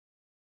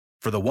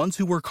For the ones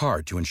who work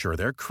hard to ensure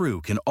their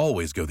crew can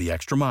always go the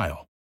extra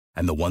mile,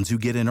 and the ones who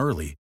get in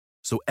early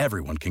so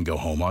everyone can go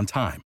home on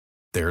time,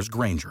 there's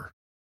Grainger,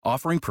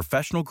 offering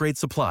professional-grade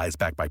supplies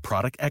backed by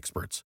product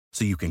experts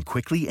so you can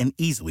quickly and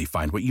easily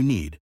find what you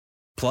need.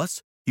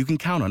 Plus, you can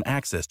count on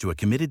access to a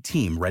committed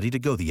team ready to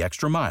go the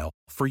extra mile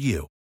for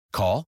you.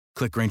 Call,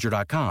 click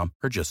Grainger.com,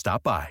 or just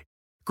stop by.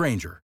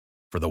 Grainger,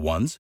 for the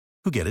ones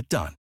who get it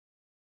done.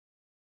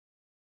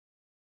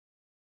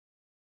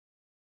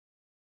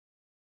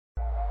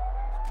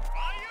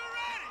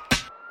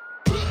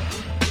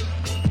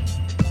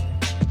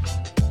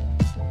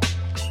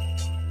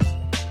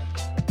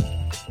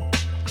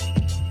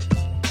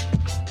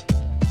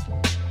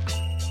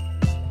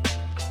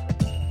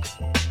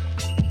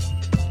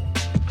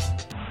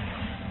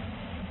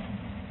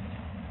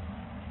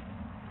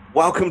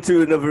 Welcome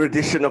to another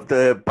edition of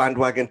the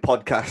Bandwagon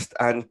podcast,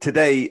 and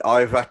today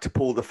I've had to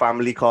pull the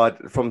family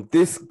card from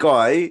this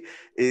guy.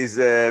 He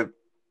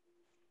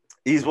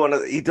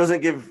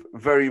doesn't give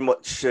very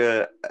much.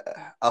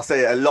 I'll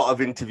say a lot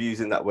of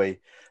interviews in that way,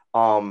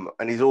 and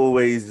he's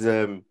always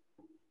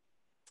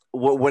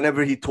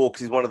whenever he talks,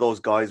 he's one of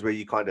those guys where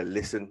you kind of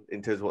listen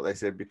in terms of what they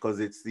said, because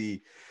it's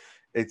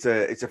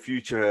a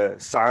future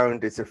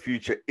sound, it's a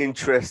future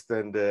interest,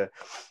 and I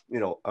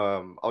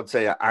would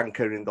say an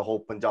anchor in the whole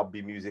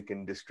Punjabi music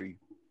industry.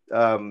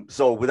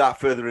 So without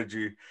further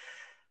ado,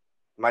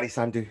 Manni,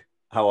 Sandhu,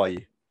 how are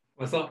you?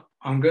 What's up?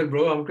 I'm good,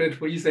 bro. I'm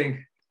good. What are you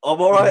saying? I'm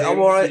all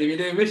right. You're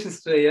doing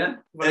missions today, yeah?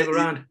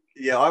 Around.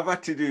 Yeah, I've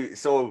had to do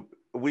so.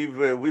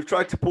 We've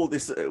tried to pull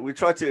this. We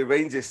tried to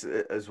arrange this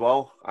as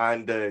well,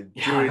 and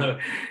during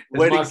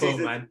wedding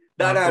season. Man.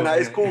 No,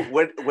 it's cool.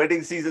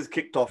 Wedding season's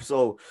kicked off,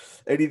 so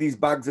any of these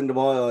bags under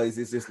my eyes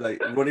is just like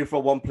running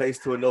from one place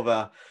to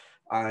another,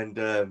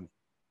 and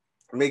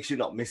makes you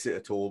not miss it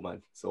at all,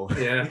 man. So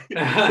yeah.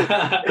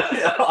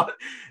 I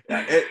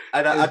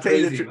tell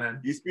you, man.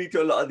 You speak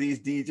to a lot of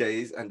these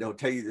DJs, and they'll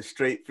tell you the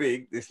straight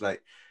thing. It's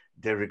like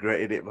they're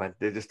regretting it, man.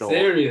 They're just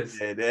serious.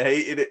 Yeah, they're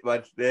hating it,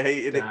 man. They're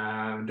hating it.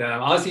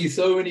 Damn. I see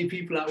so many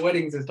people at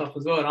weddings and stuff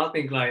as well, and I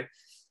think like.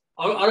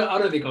 I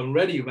don't think I'm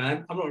ready,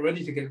 man. I'm not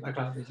ready to get back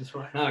out there just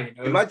right now, you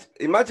know.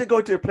 Imagine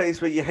going to a place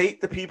where you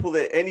hate the people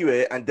there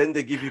anyway, and then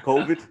they give you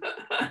COVID.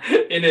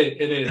 In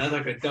it. That's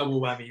like a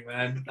double whammy,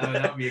 man.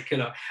 That would be a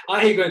killer. I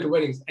hate going to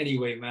weddings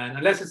anyway, man.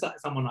 Unless it's like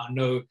someone I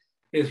know.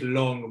 It's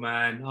long,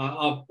 man.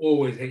 I've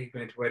always hated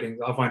going to weddings.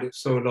 I find it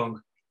so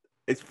long.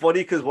 It's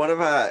funny because one of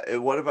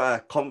our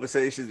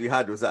conversations we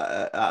had was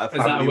at a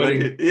family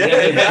wedding.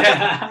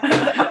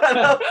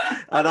 Yeah.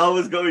 And I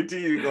was going to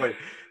you going,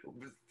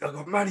 I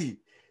go, Manni,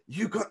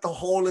 you got the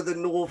whole of the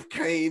North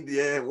Cane,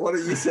 yeah. Why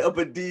don't you set up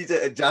a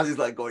DJ? And Jazz is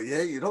like going,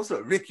 yeah, you know,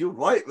 so Rick, you're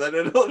right, man.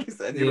 And all this,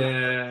 and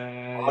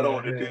I don't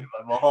want to do it,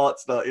 man. My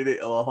heart's not in it.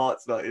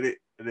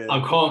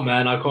 I can't,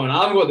 man. I haven't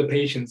got the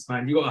patience,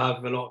 man. You got to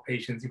have a lot of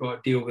patience. You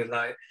got to deal with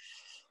like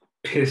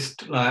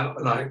pissed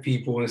like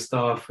people and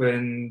stuff,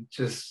 and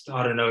just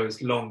I don't know.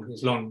 It's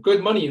long.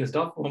 Good money and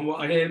stuff on what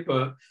I hear,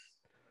 but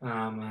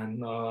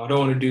man, I don't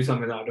want to do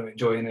something that I don't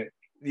enjoy in it.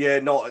 Yeah,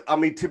 no. I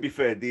mean, to be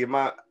fair, the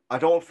amount. I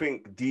don't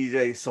think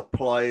DJ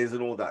suppliers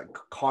and all that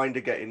kind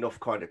of get enough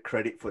kind of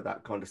credit for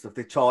that kind of stuff.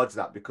 They charge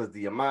that because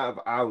the amount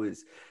of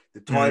hours, the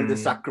time they're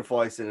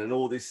sacrificing, and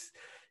all this,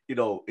 you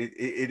know,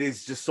 it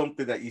is just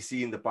something that you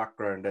see in the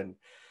background. And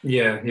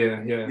yeah.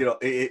 You know,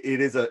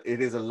 it is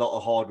a lot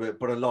of hard work,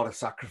 but a lot of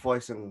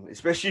sacrifice, and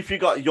especially if you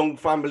got a young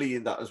family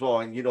in that as well.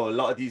 And you know, a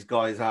lot of these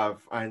guys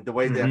have, and the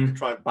way they have to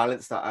try and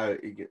balance that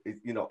out,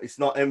 you know, it's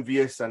not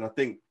envious, and I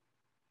think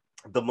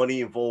the money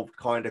involved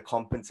kind of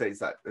compensates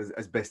that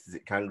as best as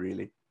it can,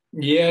 really.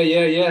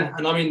 Yeah.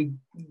 And I mean,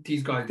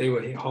 these guys, they were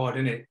hit hard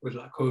in it with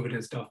like COVID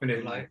and stuff in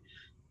it, like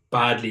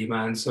badly,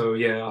 man. So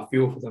yeah, I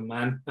feel for them,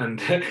 man. And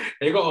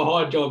they got a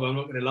hard job. I'm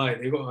not gonna lie.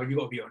 You got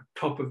to be on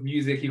top of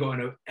music. You got to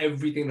know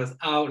everything that's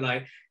out,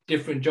 like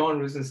different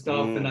genres and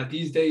stuff. And like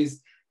these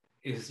days,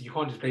 is you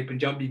can't just play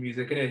Punjabi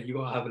music in it. You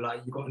got to have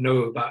like you got to know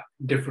about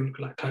different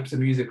like types of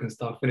music and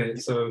stuff in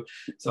it. So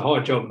it's a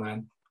hard job,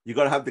 man. You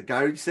gotta have the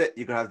garage set,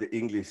 you gotta have the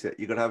English set,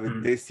 you gotta have a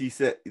Desi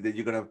set, then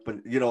you're gonna have,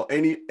 you know,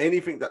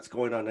 anything that's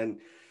going on. And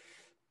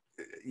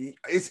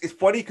it's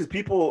funny because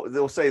people,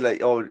 they'll say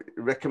like, oh,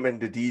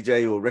 recommend a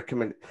DJ or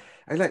recommend,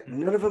 and like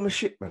none of them are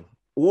shit, man.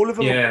 All of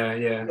them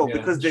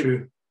because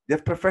they've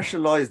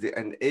professionalized it,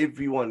 and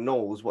everyone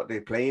knows what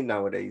they're playing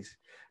nowadays.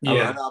 And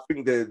I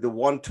think the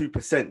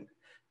 1-2%,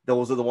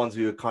 those are the ones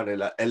who are kind of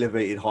like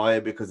elevated higher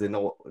because they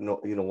know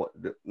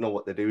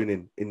what they're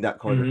doing in that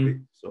kind of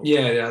thing. So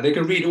yeah, they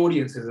can read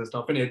audiences and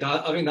stuff. And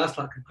I think that's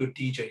like a good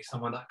DJ,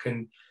 someone that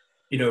can,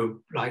 you know,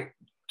 like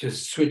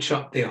just switch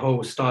up their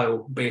whole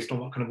style based on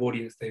what kind of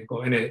audience they've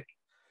got in it.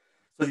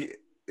 So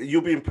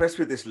you'll be impressed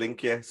with this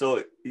link, yeah.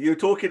 So you're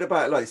talking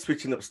about like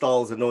switching up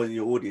styles and knowing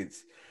your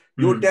audience.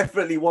 You're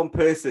definitely one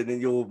person in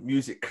your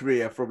music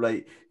career, from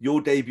like your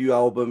debut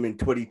album in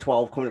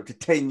 2012 coming up to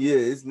 10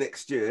 years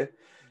next year.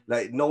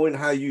 Like knowing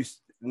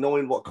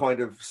what kind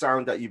of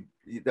sound that you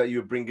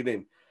were bringing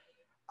in.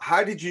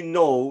 How did you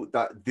know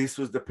that this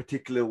was the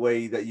particular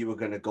way that you were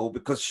going to go?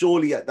 Because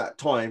surely at that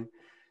time,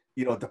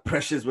 you know, the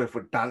pressures were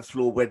for dance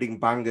floor wedding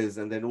bangers,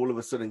 and then all of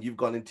a sudden you've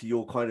gone into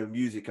your kind of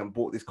music and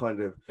brought this kind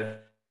of,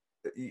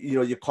 you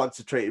know, you're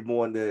concentrated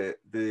more on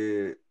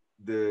the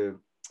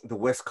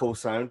West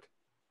Coast sound.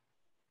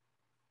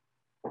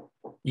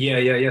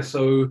 Yeah.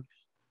 So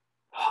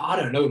I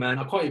don't know, man.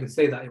 I can't even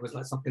say that it was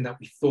like something that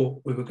we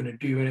thought we were going to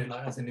do in it,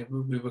 like as in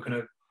we were going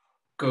to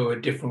go a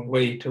different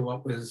way to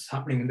what was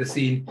happening in the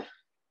scene.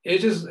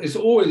 It's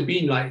always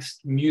been like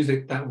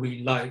music that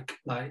we like.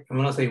 Like, and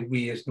when I say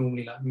we, it's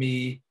normally like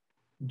me,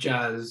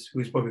 Jazz,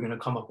 who's probably going to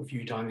come up a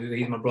few times.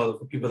 He's my brother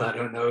for people that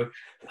don't know,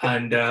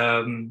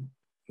 and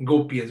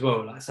Gopi as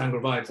well, like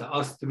Sangra Vibes. Like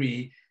us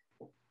three,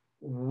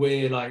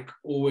 we're like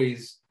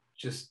always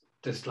just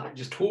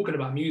talking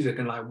about music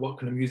and like what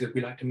kind of music we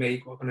like to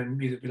make, what kind of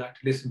music we like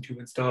to listen to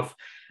and stuff.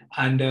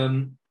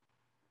 And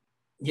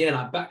yeah,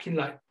 like back in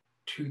like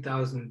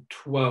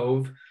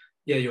 2012,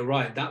 yeah, you're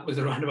right. That was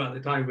around about the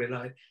time where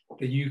like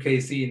the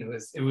UK scene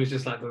was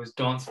just like those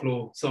dance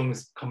floor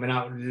songs coming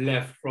out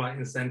left, right,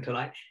 and center.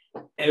 Like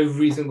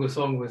every single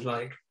song was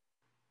like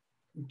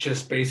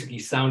just basically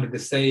sounded the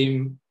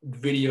same,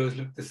 videos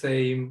looked the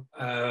same.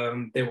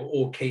 They were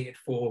all catered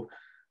for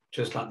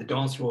just like the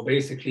dance floor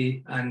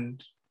basically.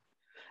 And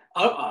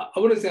I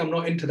wouldn't say I'm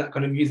not into that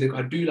kind of music.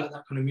 I do like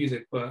that kind of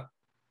music, but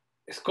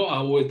it's got to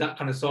always, that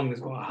kind of song has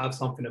got to have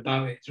something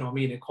about it. Do you know what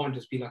I mean? It can't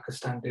just be like a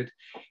standard,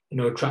 you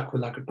know, track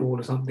with like a door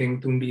or something,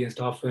 Tumbi and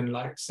stuff, and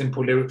like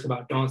simple lyrics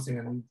about dancing.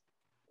 And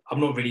I'm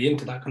not really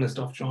into that kind of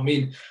stuff. Do you know what I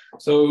mean?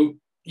 So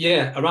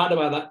yeah, around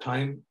about that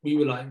time, we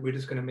were like, we're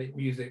just going to make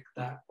music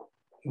that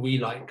we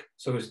like.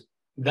 So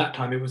that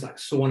time it was like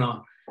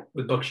Sauna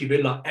with Bakshi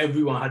Billa.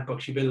 Everyone had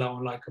Bakshi Billa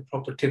on like a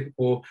proper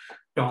typical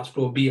dance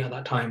floor beat at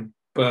that time.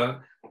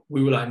 But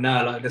we were like,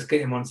 nah, like let's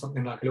get him on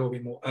something like a little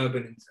bit more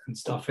urban and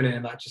stuff in it,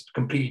 and like just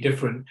completely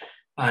different.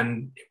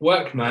 And it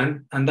worked,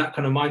 man. And that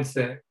kind of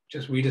mindset,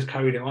 we just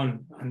carried it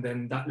on. And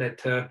then that led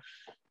to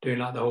doing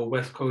like the whole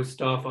West Coast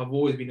stuff. I've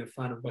always been a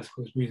fan of West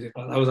Coast music.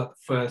 Like that was like the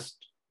first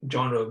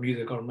genre of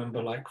music I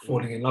remember like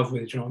falling in love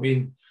with, do you know what I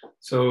mean?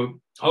 So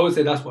I would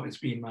say that's what it's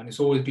been, man. It's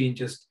always been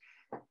just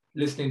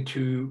listening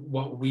to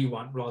what we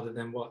want rather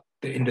than what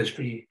the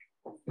industry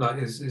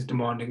like is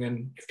demanding.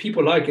 And if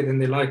people like it, then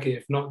they like it.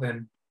 If not,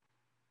 then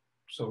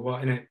so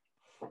what, innit?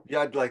 You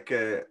had like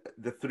the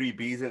three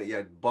B's in it. You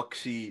had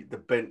Bakshi, the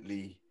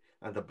Bentley,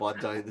 and the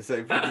Badja in the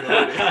same video.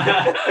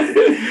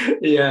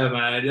 Yeah,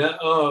 man. Yeah.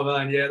 Oh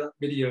man, yeah, that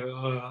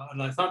video.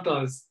 Like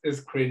sometimes it's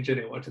cringe,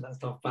 innit, watching that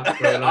stuff back.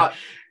 Bro. Like,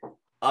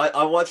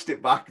 I watched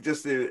it back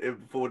just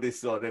before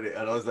this one, innit,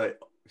 and I was like,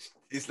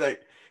 it's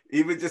like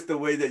even just the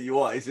way that you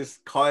are, it's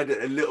just kind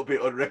of a little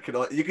bit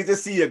unrecognized. You can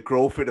just see your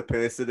growth in a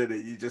person,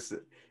 innit? You just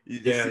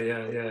yeah.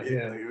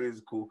 Like, it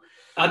was cool.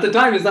 At the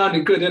time, it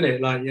sounded good,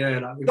 innit? Like, yeah,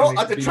 like no,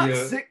 the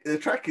track's sick. The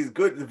track is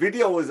good. The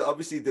video was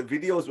obviously the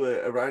videos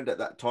were around at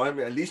that time.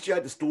 At least you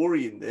had the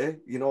story in there.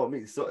 You know what I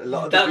mean? So a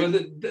lot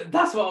of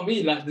that's what I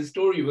mean. Like the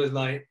story was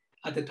like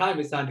at the time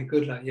it sounded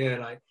good. Like yeah,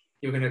 like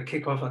you're gonna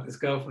kick off at this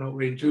girl for not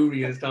wearing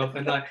jewelry and stuff.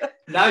 And like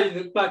now you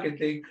look back and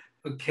think,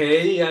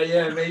 okay,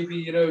 yeah, maybe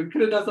you know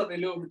could have done something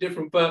a little bit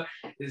different. But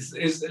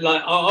it's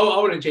like I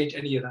wouldn't change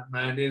any of that,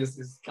 man.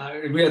 It's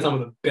like we had some of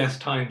the best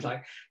times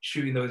like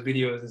shooting those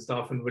videos and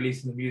stuff and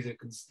releasing the music.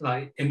 And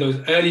like in those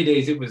early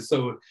days, it was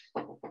so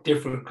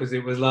different because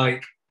it was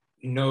like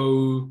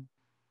no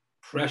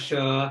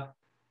pressure,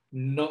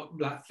 not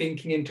like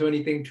thinking into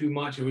anything too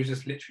much. It was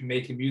just literally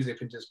making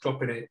music and just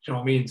dropping it. Do you know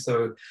what I mean?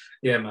 So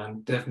yeah,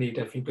 man, definitely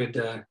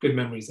good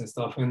memories and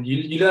stuff. And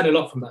you learn a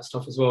lot from that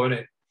stuff as well,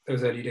 innit?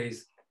 Those early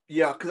days.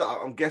 Yeah, because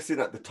I'm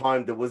guessing at the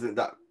time there wasn't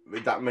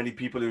that many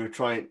people who were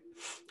trying.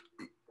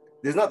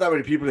 There's not that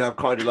many people who have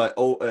kind of like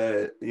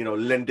you know,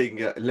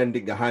 lending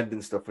a hand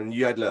and stuff. And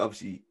you had like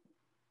obviously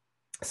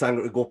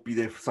Sangra Gopi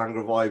there,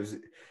 Sangra Vibes,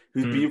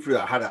 who's been through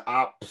that, had an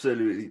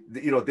absolutely,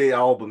 you know, their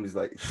album is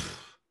like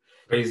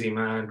crazy,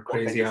 man,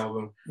 crazy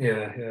album.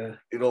 Yeah.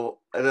 You know,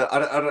 and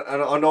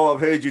I know I've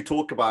heard you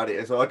talk about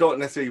it, so I don't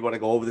necessarily want to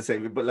go over the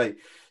same, but like,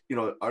 you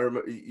know, I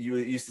remember you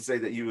used to say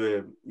that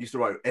you used to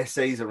write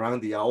essays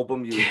around the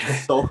album. You were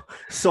just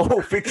so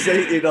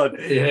fixated on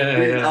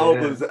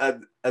albums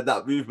and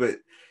that movement.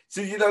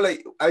 So you know,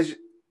 like as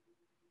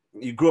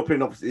you grew up in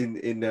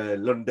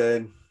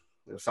London,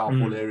 the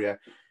Southall area,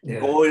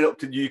 going up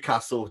to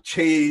Newcastle,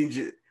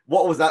 change.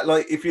 What was that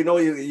like? If you know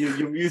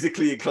you're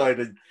musically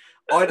inclined, and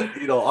I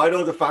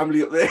know the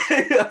family up there.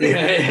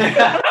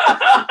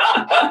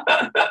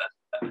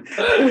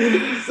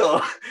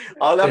 So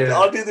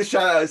I'll do the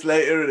shout outs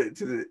later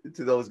to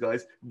those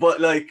guys. But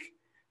like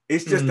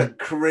it's just a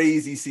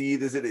crazy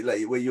scene, isn't it?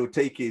 Like where you're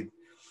taking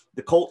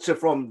the culture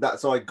from that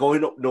side,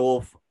 going up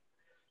north.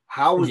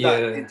 How was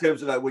that in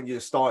terms of like when you're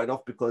starting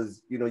off?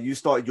 Because you know you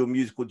started your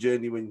musical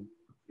journey when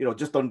you know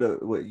just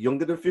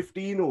younger than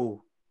 15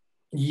 or.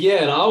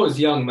 Yeah, I was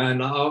young, man.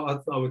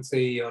 Like, I would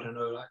say, I don't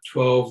know, like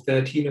 12,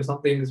 13 or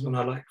something is when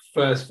I like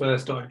first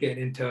started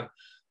getting into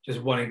just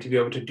wanting to be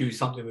able to do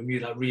something with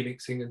music, like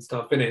remixing and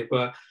stuff in it.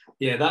 But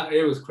yeah,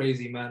 it was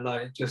crazy, man.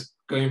 Like just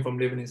going from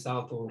living in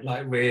Southall,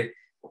 like where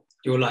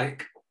you're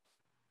like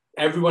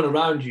everyone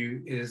around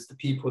you is the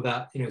people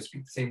that, you know,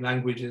 speak the same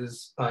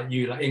languages like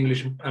you, like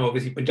English and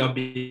obviously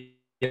Punjabi.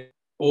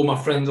 All my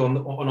friends on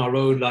our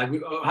road, like we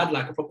had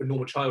like a proper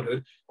normal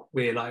childhood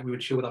where like we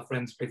would chill with our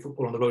friends, play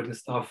football on the road and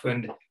stuff,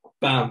 and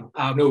bam,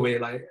 out of nowhere,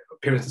 like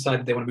parents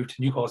decided they want to move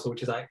to Newcastle,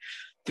 which is like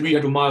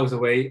 300 miles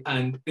away,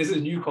 and this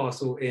is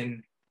Newcastle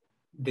in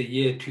the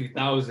year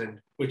 2000,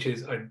 which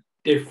is a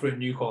different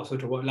Newcastle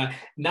to what, like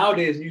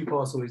nowadays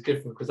Newcastle is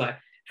different because like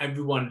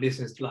everyone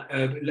listens to like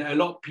a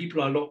lot of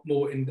people are a lot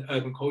more in the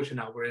urban culture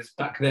now, whereas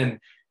back then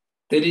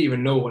they didn't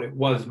even know what it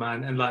was,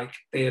 man, and like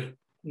they're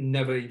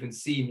never even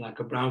seen like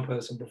a brown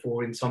person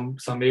before in some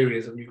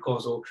areas of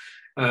Newcastle.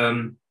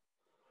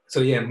 So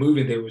yeah,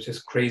 moving there was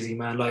just crazy,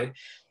 man. Like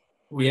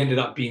we ended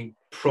up being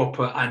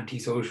proper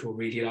antisocial,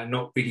 really, like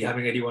not really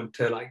having anyone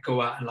to like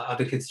go out and like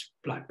other kids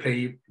like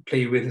play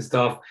with and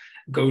stuff.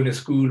 Going to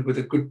school with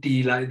a good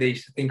D, like they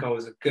used to think I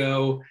was a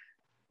girl.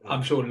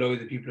 I'm sure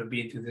loads of people have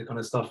been through this kind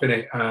of stuff in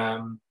it.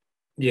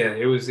 Yeah,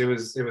 it was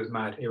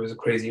mad. It was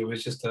crazy. It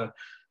was just a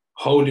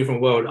whole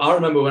different world. I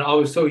remember when I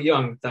was so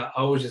young that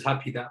I was just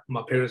happy that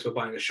my parents were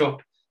buying a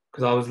shop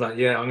because I was like,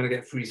 yeah, I'm gonna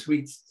get free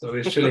sweets. So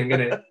it's chilling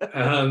in it.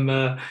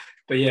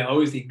 But yeah,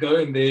 obviously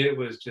going there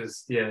was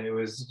just, yeah, it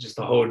was just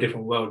a whole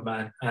different world,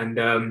 man. And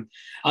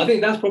I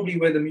think that's probably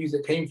where the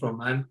music came from,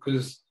 man,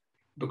 because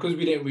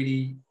we didn't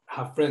really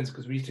have friends,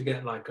 because we used to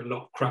get like a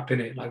lot of crap in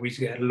it. Like we used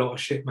to get a lot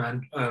of shit,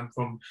 man,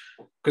 from,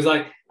 because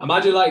like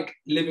imagine like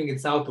living in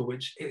Southall,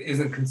 which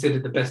isn't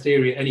considered the best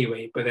area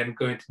anyway, but then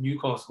going to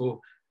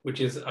Newcastle,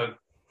 which is a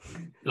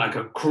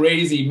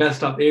crazy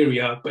messed up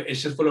area, but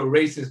it's just full of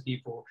racist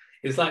people.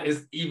 It's like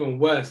it's even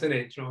worse, isn't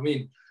it? Do you know what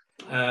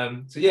I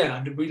mean? So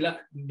yeah, we like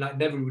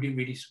never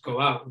really used to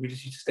go out. We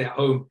just used to stay at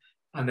home,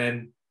 and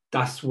then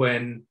that's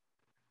when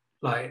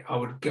like I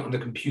would get on the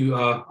computer.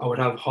 I would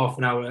have half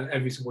an hour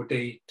every single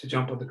day to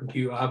jump on the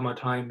computer, have my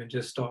time, and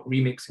just start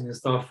remixing and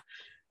stuff.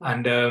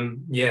 And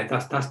yeah,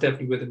 that's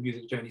definitely where the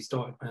music journey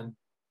started, man.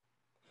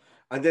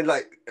 And then,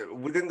 like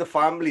within the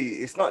family,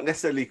 it's not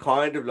necessarily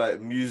kind of like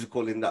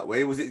musical in that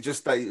way. Was it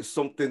just like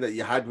something that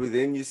you had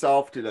within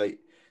yourself to like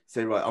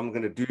say, right, I'm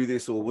gonna do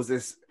this, or was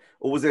this,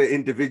 or was it an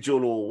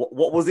individual, or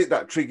what was it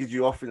that triggered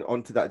you off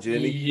onto that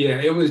journey?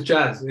 Yeah, it was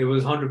jazz. It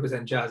was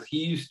 100% jazz.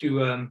 He used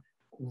to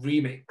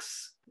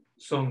remix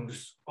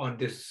songs on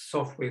this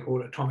software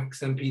called Atomics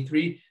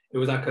MP3. It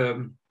was like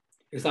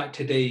it's like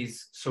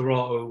today's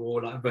Serato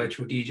or like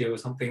virtual DJ or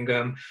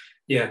something.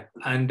 Yeah,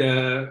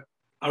 and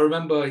I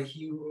remember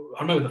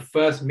the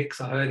first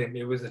mix I heard him.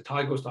 It was a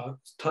Tiger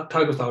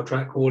style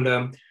track called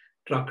Trak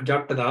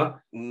Jattada,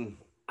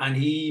 and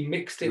he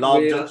mixed it with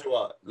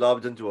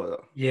Love Jantua.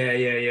 Yeah,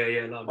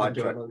 Love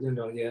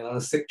Jantua. Yeah, that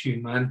was a sick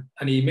tune, man.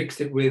 And he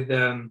mixed it with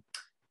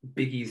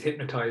Biggie's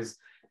Hypnotize.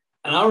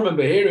 And I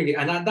remember hearing it,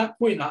 and at that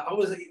point, like, I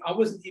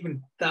wasn't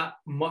even that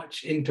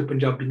much into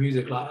Punjabi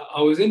music. Like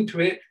I was into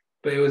it,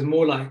 but it was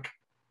more like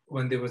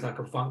when there was like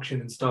a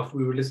function and stuff,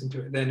 we would listen to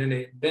it then,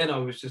 and then I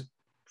was just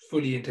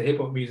fully into hip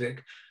hop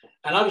music.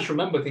 And I just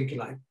remember thinking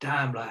like,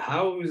 damn, like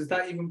how is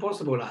that even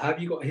possible? Like, have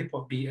you got a hip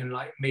hop beat and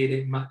like made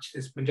it match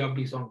this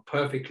Punjabi song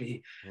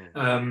perfectly?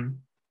 And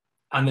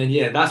then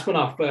yeah, that's when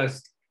I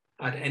first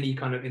had any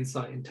kind of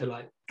insight into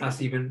like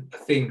that's even a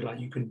thing. Like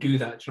you can do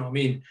that. Do you know what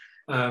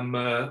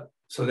I mean?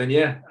 So then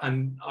yeah,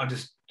 and I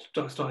just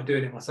started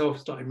doing it myself.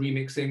 Started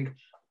remixing,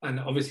 and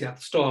obviously at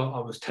the start I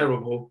was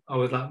terrible. I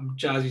was like,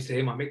 Jazz used to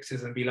hear my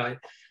mixes and be like,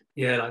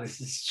 yeah, like this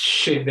is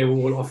shit. They were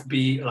all off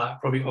beat, like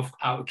probably off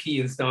out of key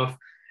and stuff.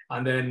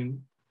 And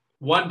then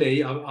one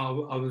day I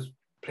was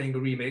playing a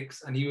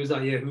remix, and he was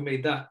like, yeah, who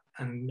made that?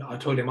 And I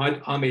told him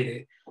I made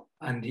it,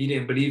 and he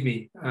didn't believe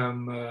me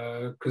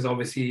because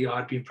obviously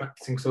I'd been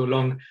practicing so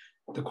long.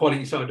 The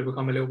quality started to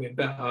become a little bit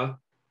better.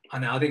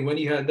 And I think when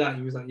he heard that,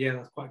 he was like, yeah,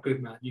 that's quite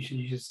good, man. You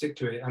should stick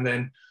to it. And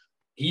then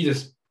he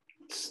just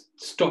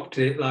stopped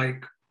it,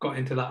 like got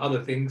into like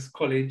other things,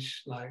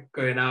 college, like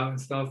going out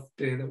and stuff,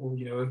 doing that,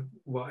 you know,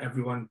 what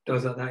everyone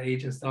does at that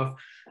age and stuff.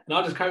 And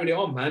I just carried it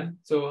on, man.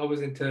 So I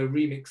was into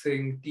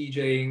remixing,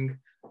 DJing,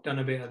 done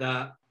a bit of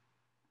that.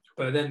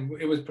 But then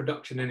it was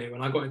production, innit?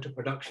 When I got into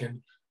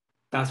production,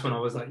 that's when I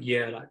was like,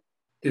 yeah, like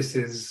this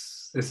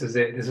is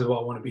it. This is what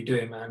I want to be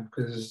doing, man.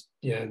 Because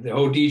yeah, the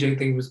whole DJing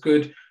thing was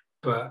good,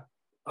 but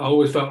I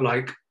always felt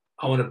like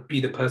I want to be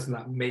the person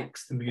that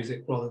makes the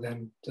music rather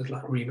than just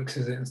like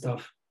remixes it and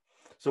stuff.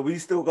 So we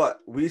still got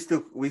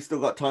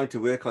time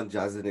to work on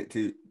Jazz in it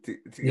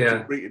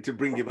to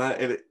bring him out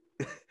in it.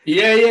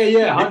 Yeah,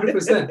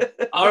 100%.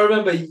 I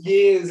remember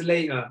years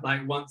later,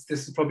 like once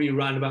this is probably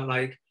around about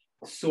like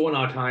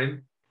sauna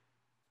time,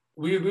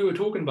 we were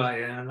talking about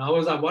it, and I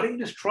was like, why don't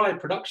you just try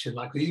production?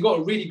 Like he's got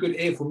a really good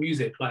ear for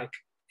music. Like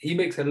he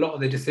makes a lot of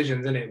the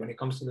decisions in it when it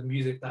comes to the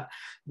music that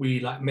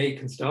we like make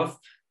and stuff.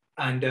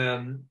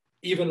 And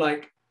even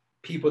like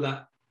people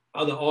that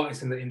other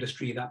artists in the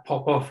industry that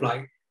pop off,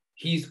 like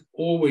he's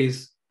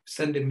always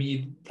sending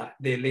me like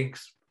their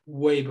links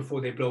way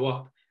before they blow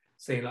up,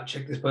 saying like,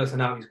 check this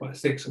person out, he's quite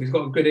sick. So he's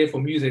got a good ear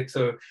for music.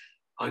 So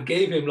I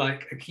gave him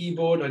like a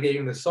keyboard, I gave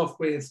him the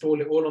software,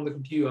 installed it all on the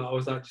computer. I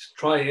was like, just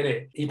try it in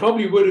it. He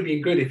probably would have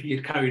been good if he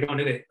had carried on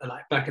in it,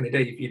 like back in the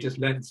day, if he had just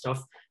learned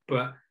stuff.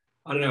 But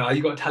I don't know,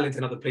 you got talent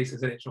in other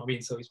places, in it, you know what I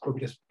mean? So he's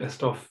probably just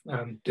best off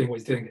doing what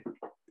he's doing.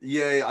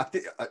 Yeah, I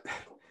think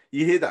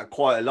you hear that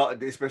quite a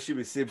lot, especially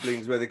with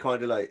siblings where they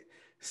kind of like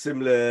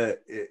similar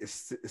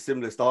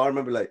style. I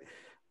remember like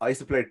I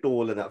used to play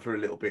Doll and that for a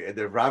little bit, and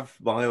then Rav,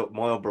 my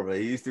old brother,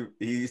 he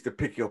used to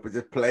pick it up and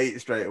just play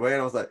it straight away.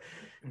 And I was like,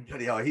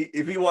 bloody hell,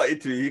 if he wanted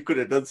to, he could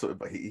have done something,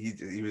 but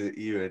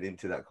he went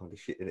into that kind of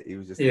shit, and he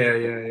was just football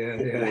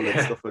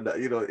and stuff and that.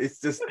 You know, it's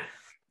just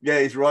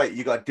it's right.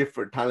 You got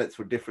different talents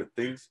for different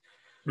things.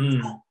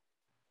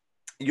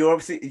 You're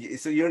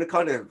obviously you're in a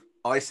kind of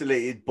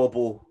isolated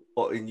bubble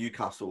in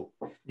Newcastle.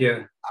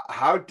 Yeah.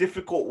 How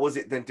difficult was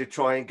it then to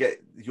try and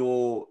get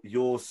your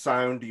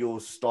sound, your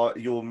style,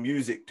 your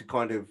music to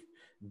kind of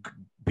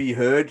be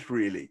heard?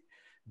 Really,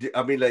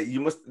 I mean, like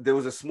there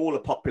was a smaller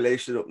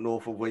population up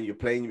north of when you're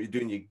playing, you're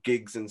doing your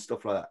gigs and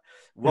stuff like that.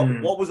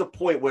 What was a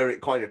point where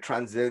it kind of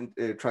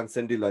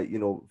transcended, like, you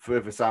know,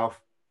 further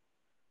south?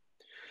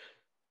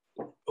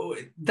 Oh,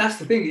 that's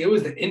the thing. It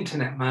was the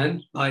internet,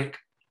 man. Like,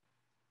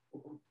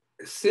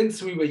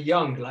 since we were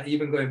young, like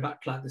even going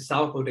back to like the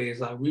Southall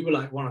days, like we were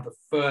like one of the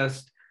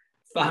first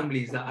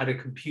families that had a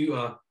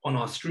computer on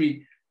our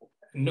street.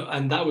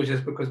 And that was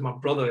just because my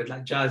brother,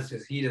 like Jazz,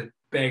 he just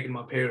begged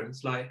my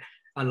parents, I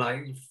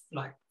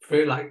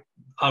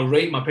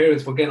rate my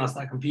parents for getting us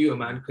that computer,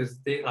 man, because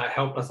they like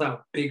helped us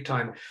out big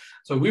time.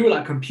 So we were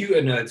like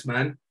computer nerds,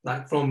 man,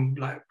 like from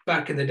like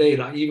back in the day,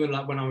 like even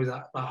like when I was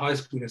at like, high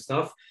school and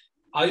stuff,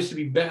 I used to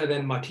be better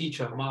than my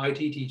teacher, my IT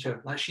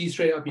teacher. Like she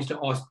straight up used to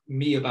ask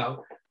me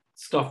about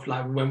stuff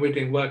like when we're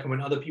doing work, and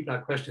when other people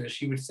had questions,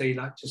 she would say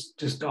like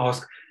just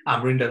ask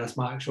Amrinda, that's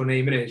my actual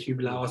name, innit? She'd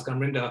be like, ask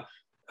Amrinda.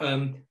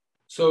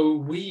 So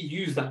we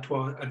use that to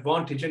our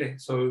advantage, innit?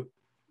 So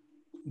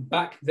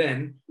back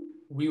then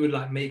we would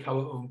like make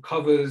our own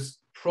covers,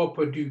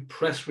 proper do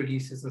press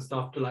releases and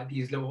stuff to like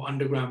these little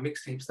underground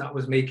mixtapes that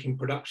was making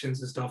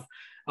productions and stuff.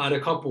 I had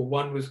a couple.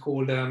 One was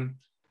called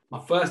my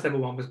first ever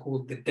one was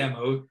called The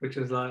Demo, which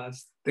was like, I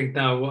think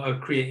now what a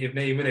creative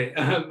name, innit?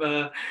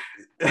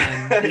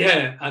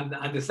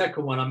 And the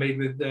second one I made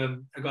with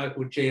a guy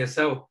called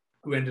JSL,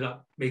 who ended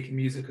up making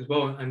music as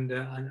well and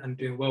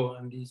doing well,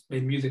 and he's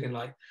made music in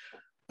like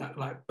that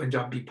like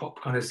Punjabi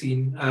pop kind of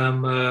scene.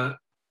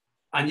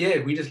 And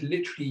yeah, we just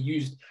literally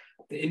used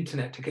the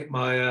internet to get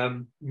my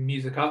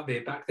music out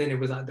there. Back then it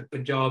was at the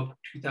Punjab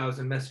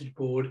 2000 message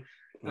board.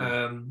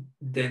 Then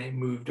it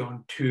moved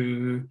on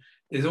to,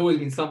 there's always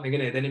been something in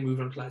it. Then it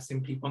moved on to like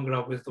Simply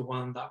Bhangra was the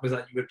one that was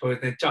like you would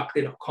post. Then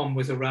Jakde.com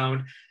was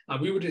around.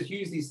 We would just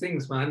use these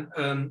things, man.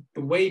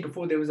 The way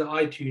before there was an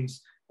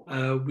iTunes,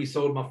 we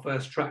sold my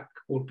first track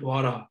called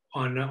Dwara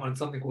on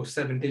something called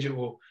 7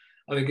 Digital.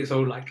 I think it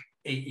sold like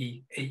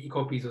 80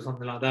 copies or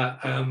something like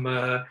that.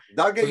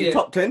 That'll get you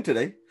top 10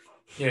 today.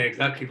 Yeah,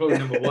 exactly. Probably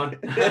number one.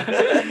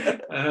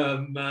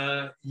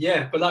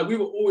 But like we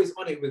were always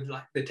on it with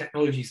like the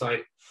technology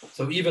side.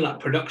 So even like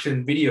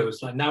production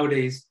videos, like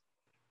nowadays,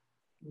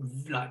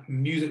 like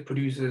music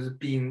producers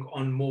being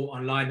on more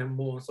online and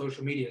more on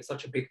social media is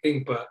such a big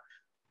thing. But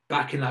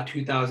back in like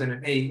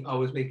 2008, I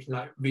was making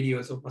like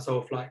videos of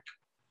myself, like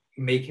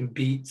making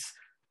beats,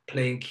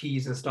 playing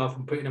keys and stuff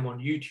and putting them on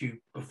YouTube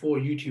before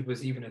YouTube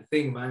was even a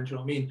thing, man. Do you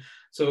know what I mean?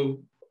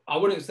 So I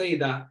wouldn't say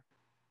that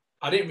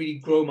I didn't really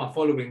grow my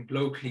following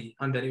locally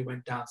and then it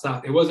went down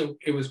south. It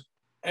was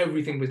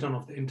everything was done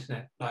off the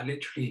internet. Like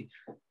literally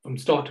from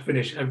start to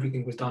finish,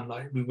 everything was done.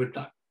 Like we would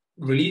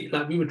we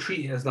would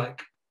treat it as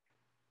like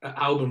an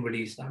album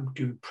release, like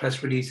do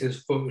press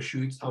releases, photo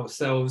shoots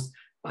ourselves,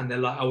 and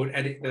then like I would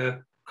edit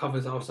the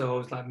covers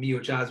ourselves, like me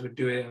or Jazz would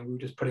do it, and we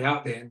would just put it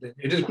out there. And then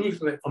it just grew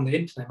from the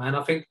internet, man.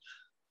 I think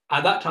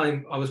at that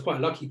time I was quite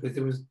lucky because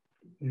there was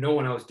no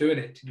one else doing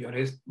it, to be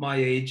honest, my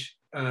age,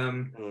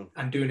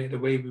 and doing it the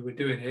way we were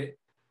doing it.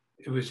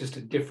 It was just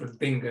a different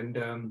thing.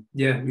 And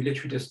we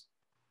literally just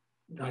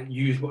like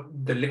used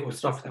the little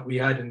stuff that we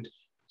had and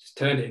just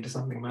turned it into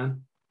something,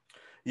 man.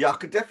 Yeah, I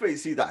could definitely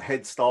see that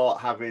head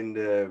start having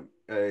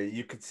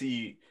you could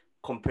see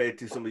compared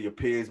to some of your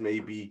peers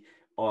maybe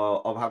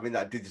of having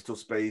that digital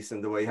space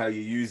and the way how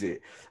you use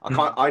it.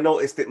 I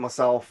noticed it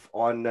myself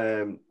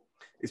on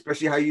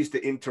especially how you used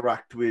to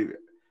interact with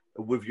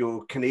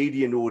your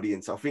Canadian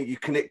audience. I think you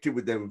connected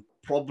with them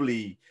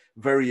probably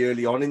very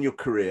early on in your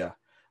career,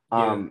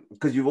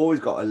 because you've always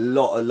got a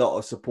lot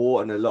of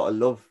support and a lot of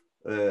love.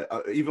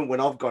 Even when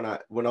I've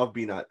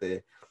been out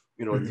there,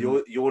 you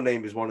know, your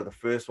name is one of the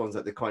first ones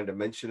that they kind of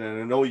mention,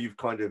 and I know you've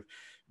kind of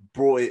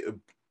brought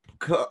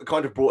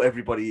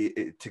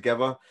everybody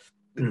together.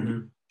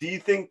 Do you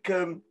think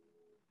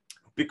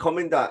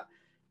becoming that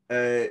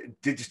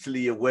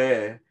digitally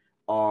aware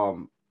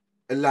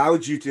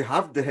allowed you to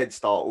have the head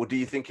start, or do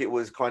you think it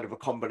was kind of a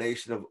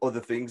combination of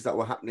other things that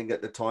were happening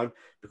at the time,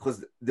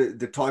 because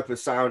the type of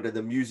sound and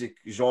the music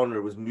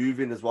genre was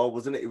moving as well,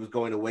 wasn't it? It was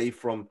going away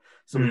from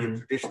some of your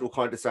traditional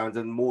kind of sounds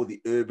and more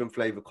the urban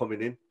flavor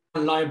coming in.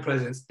 Online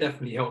presence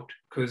definitely helped,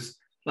 because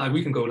like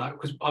we can go like,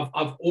 because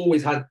I've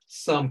always had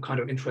some kind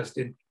of interest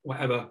in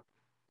whatever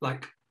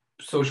like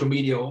social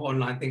media or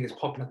online thing is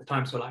popping at the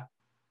time. So like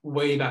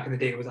way back in the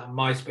day, it was like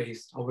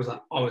MySpace. I was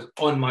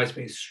on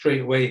MySpace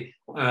straight away,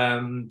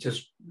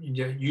 just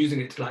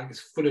using it to like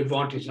its full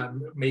advantage, like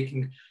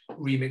making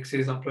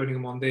remixes, uploading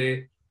them on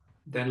there.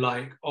 Then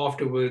like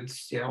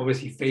afterwards, yeah,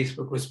 obviously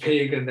Facebook was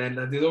big, and then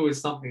there's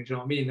always something. Do you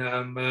know what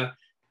I mean?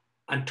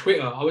 And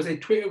Twitter, I would say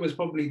Twitter was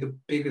probably the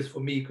biggest for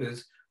me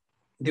because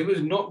there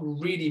was not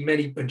really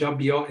many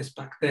Punjabi artists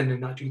back then in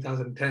that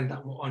 2010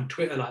 that were on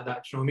Twitter like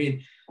that. Do you know what I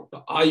mean?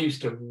 But I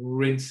used to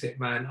rinse it,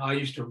 man. I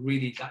used to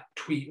really like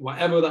tweet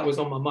whatever that was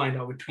on my mind.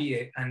 I would tweet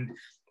it, and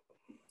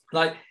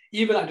like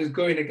even like just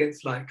going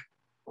against like,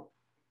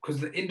 because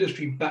the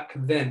industry back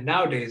then,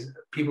 nowadays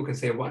people can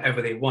say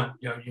whatever they want.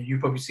 You know, you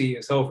probably see it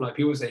yourself. Like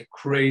people say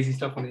crazy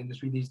stuff on the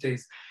industry these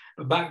days.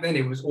 But back then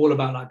it was all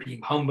about like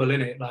being humble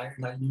in it. Like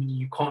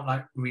you can't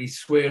like really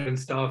swear and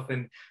stuff,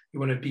 and you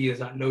want to be as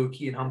like low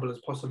key and humble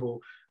as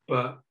possible.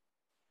 But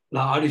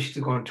like I just used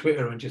to go on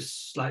Twitter and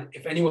just like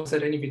if anyone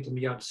said anything to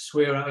me, I'd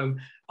swear at them.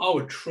 I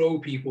would troll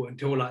people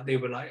until like they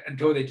were like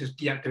until they just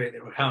deactivate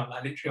their account.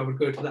 Like literally, I would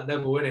go to that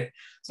level in it.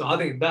 So I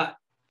think that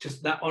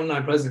just that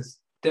online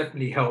presence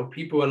definitely helped.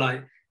 People were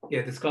like,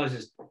 yeah, this guy's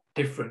just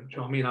different. Do you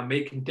know what I mean? I'm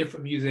making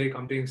different music.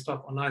 I'm doing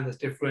stuff online that's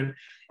different.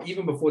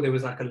 Even before there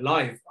was like a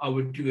live, I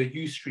would do a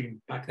Ustream.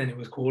 Back then it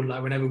was called.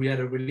 Like whenever we had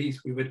a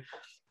release, we would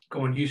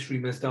go on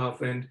Ustream and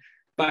stuff. And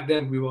back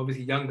then we were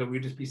obviously younger.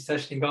 We'd just be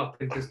sessioning up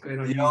and just going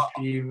on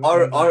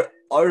Ustream.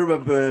 I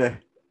remember.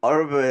 I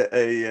remember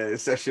a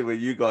session where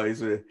you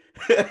guys were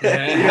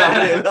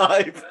yeah.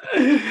 live.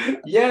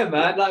 Yeah,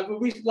 man. Like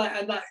we like,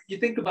 and like you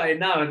think about it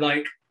now, and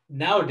like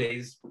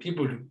nowadays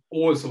people do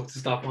all sorts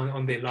of stuff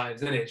on their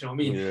lives, innit? Do you know what I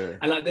mean? Yeah.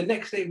 And like the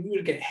next day we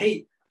would get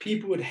hate.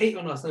 People would hate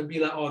on us and be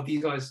like, "Oh,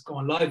 these guys go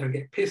on live and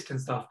get pissed and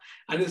stuff."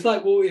 And it's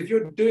like, well, if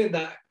you're doing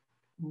that,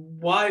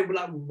 why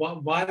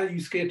are you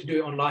scared to do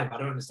it on live? I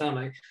don't understand.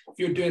 Like if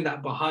you're doing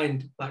that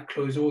behind like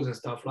closed doors and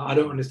stuff, like I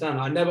don't understand.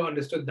 I never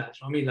understood that.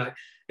 You know what I mean? Like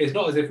it's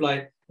not as if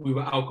like we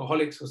were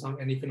alcoholics or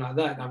something, anything like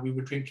that. Like we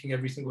were drinking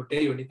every single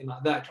day or anything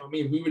like that. You know what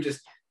I mean? We would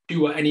just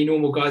do what any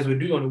normal guys would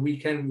do on a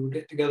weekend. We would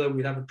get together,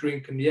 we'd have a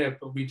drink, and yeah,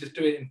 but we just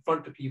do it in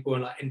front of people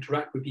and like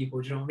interact with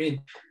people. Do you know what I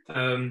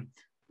mean?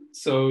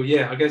 So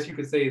yeah, I guess you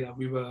could say that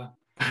we were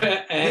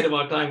ahead of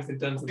our times in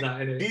terms of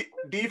that.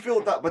 Do you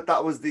feel that? But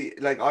that was the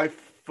like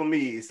for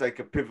me, it's like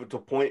a pivotal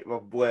point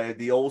of where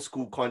the old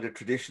school kind of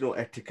traditional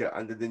etiquette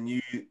and the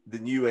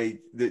new age,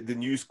 the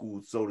new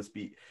school, so to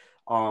speak,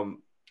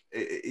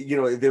 you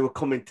know, they were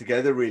coming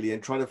together really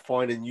and trying to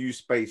find a new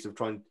space of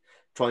trying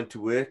to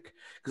work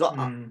because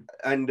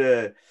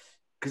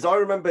I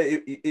remember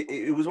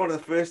it was one of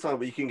the first times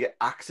where you can get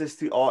access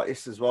to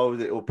artists as well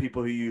or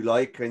people who you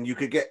like, and you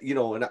could get, you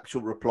know, an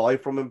actual reply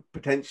from them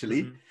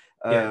potentially.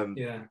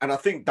 Yeah. And I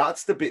think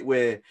that's the bit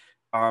where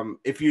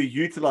if you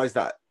utilize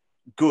that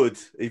good,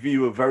 if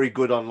you were very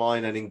good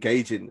online and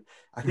engaging,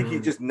 I think you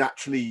just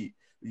naturally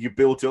you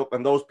built up,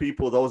 and those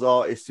people, those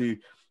artists who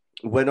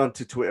went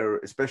onto Twitter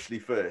especially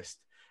first,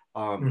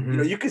 you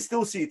know, you can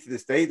still see it to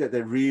this day that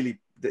they really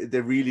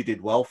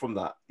did well from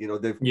that. You know,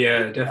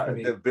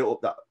 definitely they've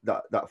built up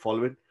that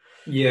following.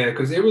 Yeah,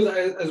 because it was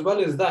as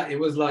well as that, it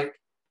was like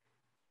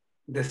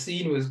the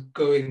scene was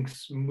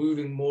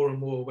moving more and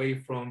more away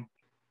from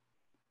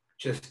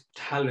just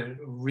talent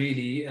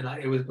really, and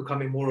like it was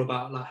becoming more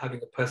about like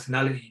having a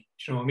personality.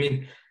 Do you know what I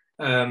mean?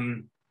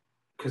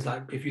 Because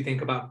like if you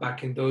think about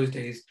back in those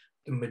days,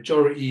 the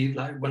majority,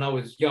 like when I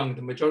was young,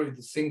 the majority of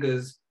the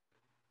singers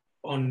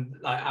on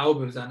like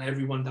albums and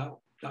everyone that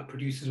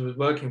producers was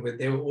working with,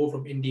 they were all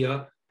from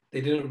India.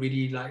 They didn't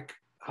really like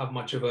have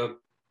much of a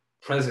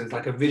presence,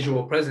 like a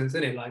visual presence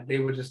in it. Like they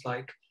were just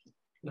like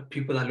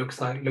people that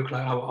look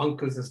like our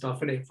uncles and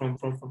stuff in it from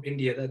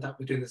India that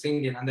were doing the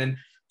singing. And then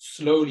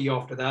slowly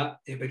after that,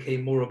 it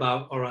became more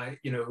about, all right,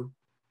 you know,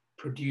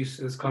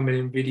 producers coming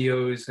in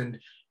videos and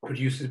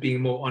producers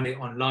being more on it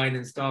online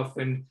and stuff.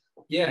 And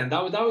yeah, and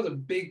that was a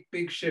big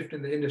shift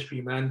in the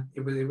industry, man. It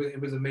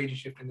was a major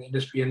shift in the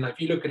industry. And like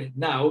if you look at it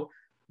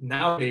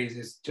nowadays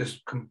it's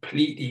just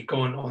completely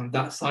gone on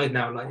that side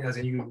now. Like as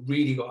in you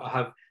really got to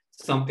have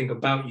something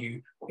about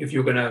you if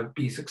you're gonna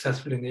be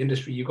successful in the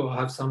industry. You got to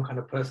have some kind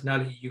of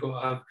personality. You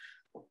got to have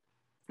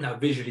now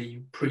visually.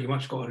 You pretty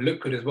much got to look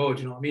good as well.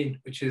 Do you know what I mean?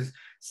 Which is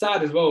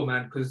sad as well,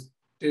 man, because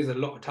there's a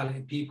lot of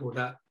talented people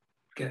that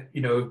get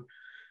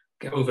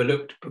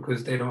overlooked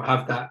because they don't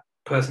have that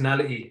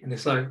personality. And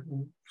it's like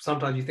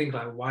sometimes you think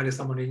like, why does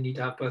someone really need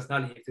to have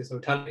personality if they're so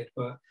talented?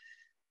 But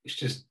it's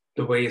just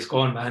the way it's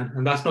gone, man.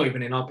 And that's not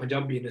even in our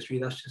Punjabi industry.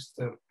 That's just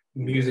the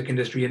music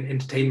industry and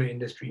entertainment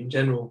industry in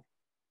general.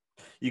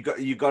 You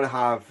got to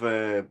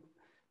have.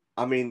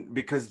 I mean,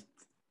 because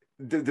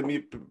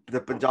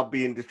the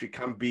Punjabi industry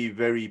can be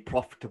very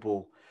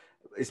profitable,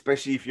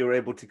 especially if you're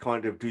able to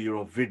kind of do your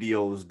own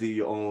videos, do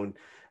your own.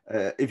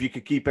 If you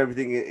could keep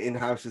everything in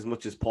house as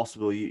much as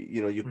possible,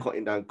 you know you're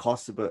cutting down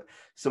costs. But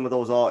some of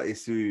those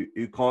artists who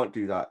can't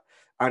do that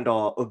and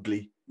are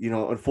ugly,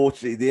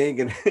 unfortunately, they ain't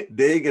gonna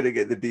they ain't gonna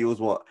get the deals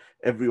what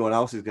everyone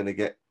else is gonna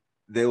get.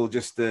 They'll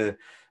just they're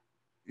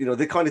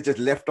kind of just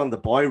left on the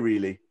buy,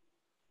 really.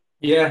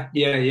 Yeah,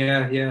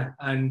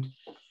 and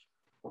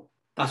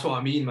that's what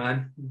I mean,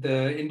 man.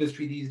 The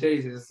industry these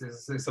days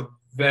is a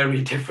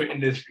very different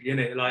industry, isn't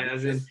it? Like,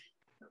 as in,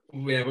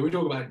 yeah, when we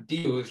talk about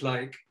deals,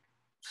 like,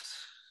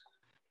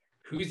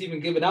 who's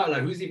even giving out?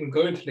 Like, who's even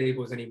going to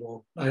labels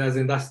anymore? Like, as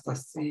in,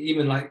 that's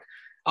even like,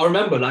 I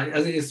remember, like,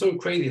 as it's so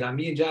crazy. Like,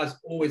 me and Jazz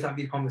always have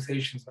these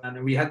conversations, man.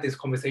 And we had this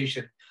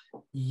conversation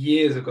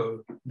years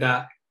ago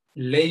that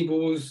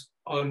labels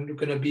are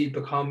gonna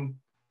become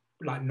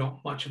like not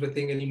much of a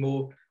thing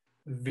anymore.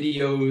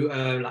 Video,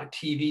 like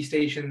TV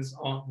stations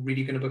aren't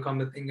really going to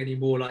become a thing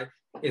anymore. Like,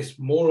 it's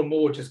more and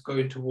more just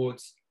going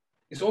towards,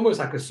 it's almost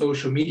like a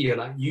social media.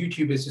 Like,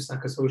 YouTube is just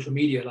like a social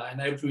media. Like, and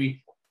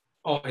every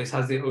artist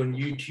has their own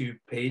YouTube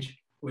page,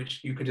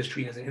 which you could just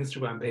treat as an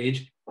Instagram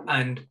page.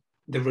 And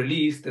the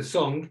release, the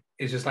song,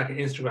 is just like an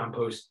Instagram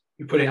post.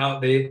 You put it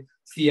out there,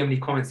 see how many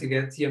comments it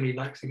gets, see how many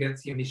likes it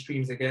gets, see how many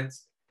streams it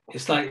gets.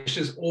 It's like, it's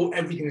just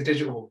everything is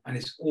digital, and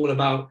it's all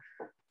about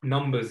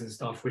numbers and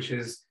stuff, which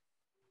is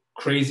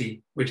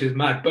crazy, which is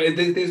mad. But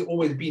there's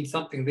always been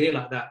something there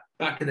like that.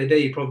 Back in the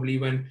day, probably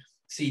when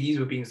CDs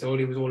were being sold,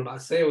 it was all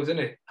about sales, isn't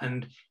it?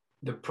 And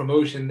the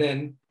promotion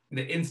then,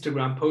 the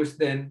Instagram post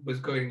then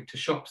was going to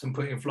shops and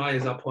putting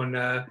flyers up on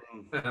at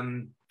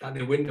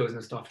their windows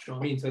and stuff. Do you know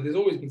what I mean? So there's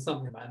always been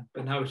something, man.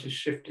 But now it's just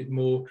shifted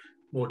more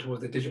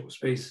towards the digital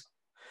space,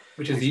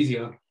 which is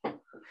easier. I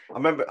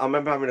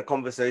remember having a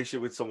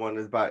conversation with someone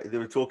about, they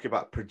were talking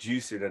about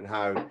producing and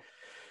how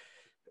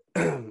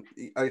I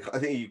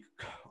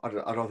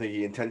don't think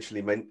he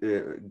intentionally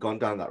gone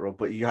down that road,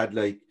 but you had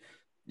like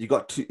you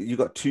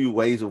got two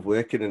ways of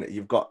working in it.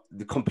 You've got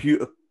the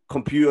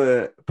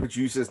computer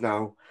producers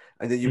now,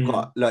 and then you've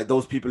got like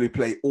those people who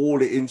play all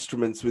the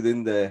instruments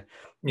within there.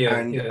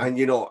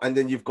 And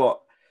then you've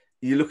got,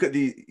 you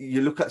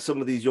look at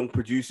some of these young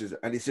producers,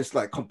 and it's just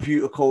like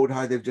computer code,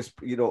 how they've just,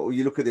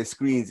 you look at their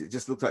screens, it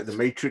just looks like the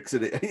Matrix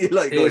in it. And you're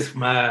like, it's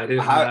mad.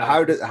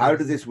 How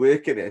does this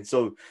work in it? And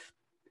so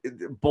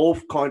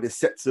both kind of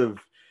sets of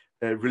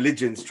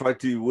religions try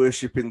to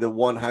worship in the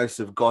one house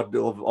of God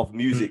of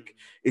music.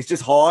 It's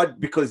just hard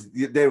because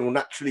they will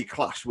naturally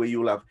clash, where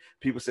you'll have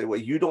people say, well,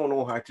 you don't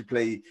know how to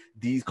play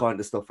these kind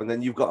of stuff, and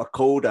then you've got a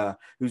coder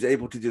who's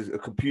able to just, a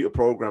computer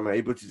programmer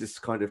able to just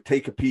kind of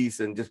take a piece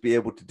and just be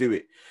able to do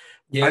it.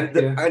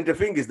 And the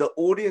thing is, the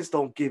audience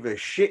don't give a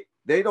shit.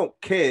 They don't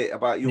care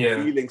about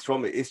your feelings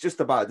from it. It's just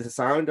about the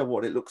sound and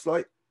what it looks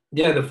like.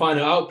 Yeah, the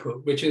final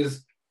output, which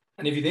is,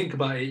 and if you think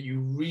about it, you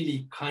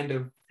really kind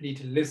of need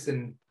to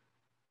listen.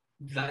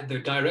 Like, the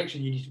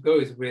direction you need to go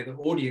is where the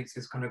audience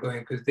is kind of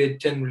going, because they're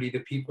generally the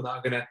people that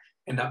are going to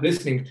end up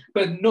listening.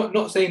 But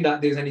not saying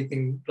that there's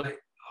anything like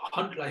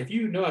if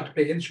you know how to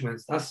play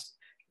instruments, that's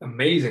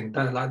amazing.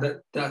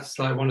 That's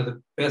like one of the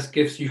best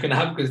gifts you can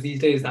have, because these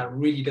days that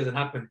really doesn't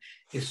happen.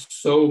 It's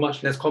so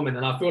much less common,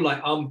 and I feel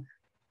like I'm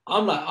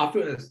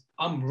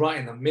right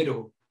in the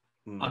middle.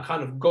 I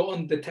kind of got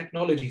on the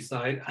technology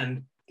side,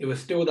 and there was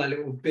still that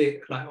little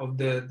bit like of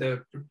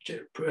the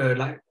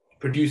like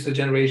producer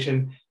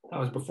generation that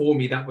was before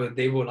me,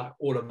 they were like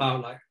all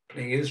about like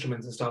playing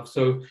instruments and stuff.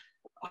 So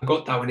I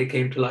got that when it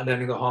came to like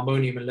learning the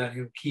harmonium and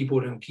learning the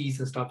keyboard and keys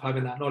and stuff,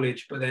 having that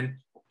knowledge. But then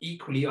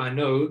equally, I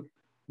know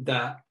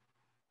that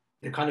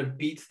the kind of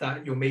beats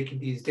that you're making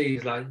these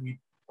days, like you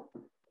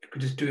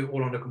could just do it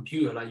all on the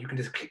computer. Like, you can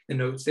just click the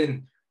notes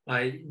in.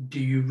 Like, do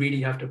you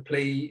really have to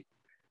play?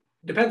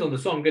 Depends on the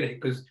song, isn't it?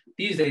 Because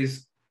these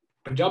days,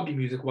 Punjabi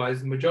music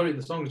wise, the majority of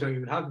the songs don't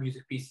even have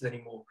music pieces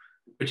anymore,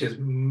 which is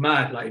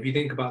mad. Like, if you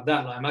think about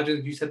that, like, imagine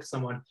if you said to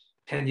someone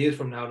 10 years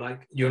from now,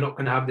 like, you're not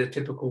going to have the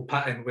typical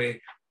pattern where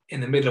in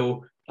the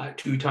middle, like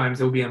 2 times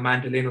there'll be a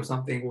mandolin or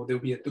something, or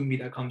there'll be a tumbi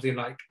that comes in.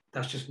 Like,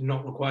 that's just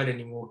not required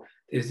anymore.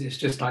 It's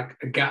just like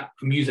a gap,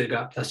 a music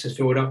gap that's just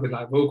filled up with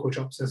like vocal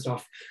chops and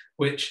stuff,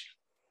 which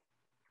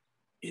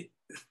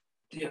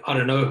I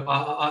don't know.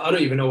 I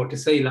don't even know what to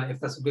say, like, if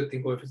that's a good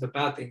thing or if it's a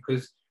bad thing,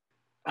 because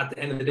at the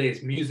end of the day,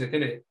 it's music,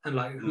 isn't it? And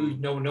like,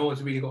 no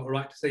one's really got a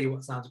right to say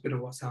what sounds good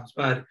and what sounds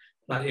bad.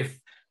 Like,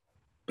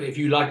 if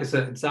you like a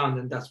certain sound,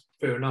 then that's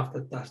fair enough.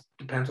 That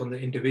depends on the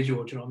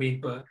individual. Do you know what I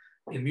mean? But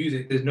in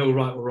music, there's no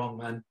right or wrong,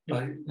 man.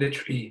 Like,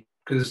 literally,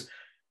 because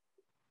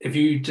if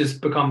you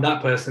just become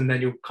that person,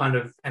 then you'll kind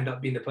of end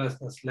up being the person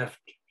that's left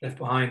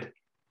behind.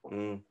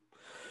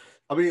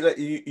 I mean, like,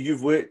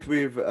 you've worked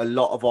with a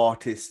lot of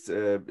artists,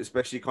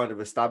 especially kind of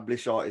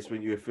established artists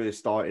when you were first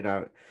starting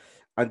out,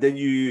 and then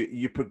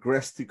you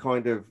progressed to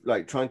kind of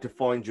like trying to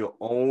find your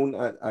own,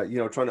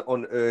 trying to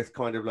unearth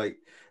kind of like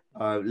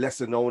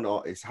lesser known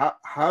artists.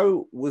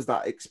 How was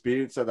that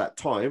experience at that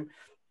time?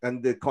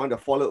 And the kind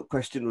of follow-up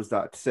question was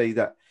that to say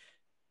that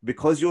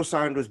because your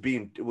sound was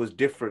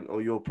different,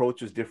 or your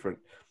approach was different,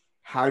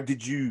 how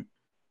did you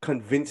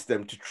convince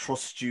them to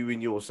trust you in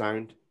your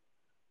sound?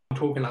 I'm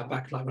talking like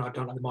back, like when I'd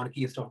done like the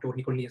Manni and stuff,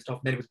 Tony Kulni and stuff,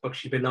 and then it was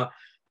Bakshi Billah,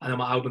 and then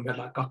my album had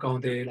like Kaka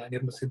on there, like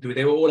Nirmal Sindhu.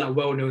 They were all like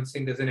well-known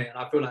singers in it, and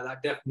I feel like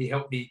that definitely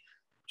helped me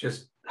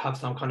just have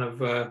some kind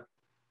of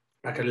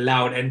like a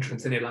loud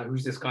entrance in it, like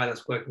who's this guy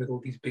that's working with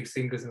all these big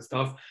singers and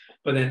stuff.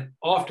 But then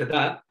after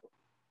that,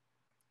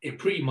 it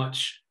pretty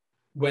much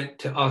went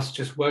to us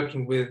just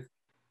working with,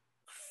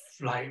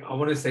 like, I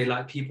want to say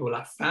like people,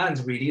 like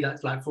fans really.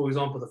 That's like, for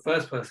example, the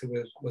first person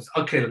was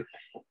Akhil.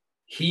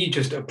 He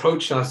just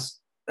approached us,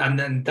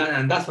 and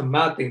that's a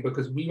mad thing,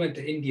 because we went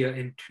to India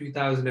in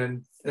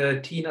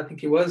 2013, I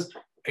think it was,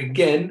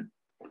 again,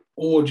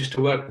 all just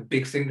to work with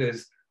big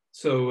singers.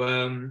 So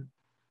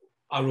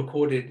I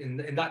recorded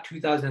in that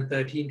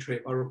 2013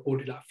 trip, I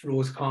recorded like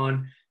Firoz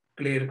Khan,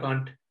 Glair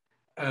Kant,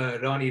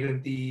 Rani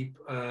Randeep,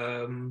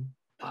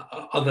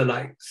 other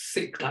like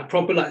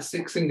proper like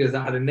six singers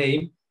that had a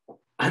name.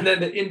 And then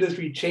the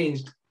industry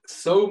changed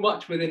so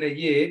much within a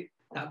year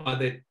that by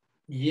the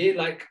year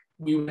like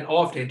we went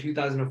after in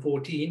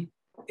 2014,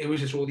 it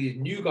was just all these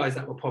new guys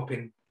that were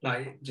popping,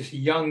 like just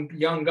young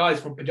guys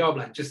from Punjab,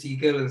 like Jassi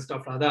Gill and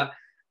stuff like that.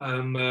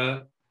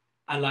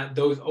 And like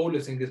those older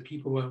singers,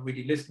 people weren't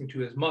really listening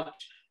to as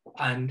much.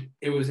 And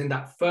it was in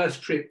that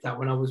first trip that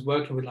when I was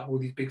working with like all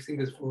these big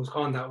singers for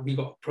Khan, that we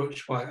got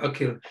approached by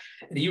Akhil.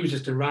 And he was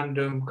just a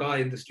random guy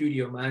in the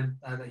studio, man.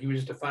 And he was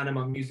just a fan of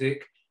my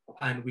music.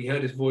 And we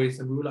heard his voice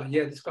and we were like,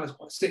 yeah, this guy's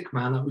quite sick,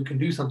 man. Like, we can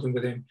do something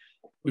with him.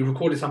 We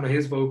recorded some of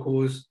his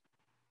vocals,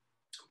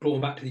 brought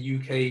him back to the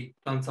UK,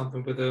 done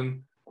something with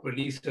him,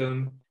 released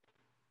him.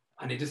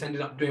 And it just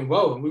ended up doing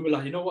well. And we were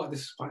like, you know what,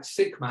 this is quite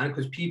sick, man,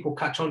 because people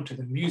catch on to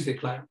the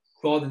music, like,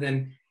 rather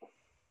than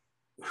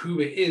who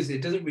it is.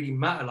 It doesn't really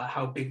matter like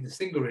how big the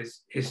singer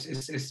is.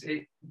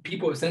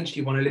 People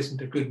essentially want to listen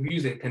to good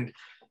music. And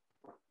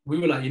we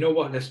were like, you know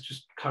what, let's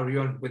just carry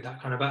on with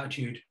that kind of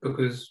attitude,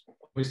 because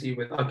obviously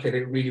with Akhil,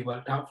 it really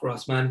worked out for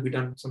us, man. We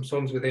done some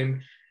songs with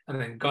him.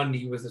 And then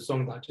Gandhi was the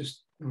song that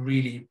just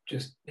really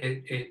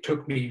it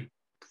took me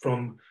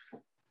from,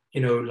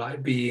 you know,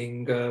 like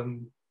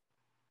being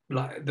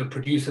like the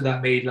producer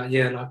that made like,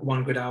 yeah, like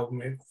one good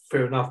album,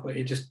 fair enough, but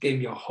it just gave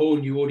me a whole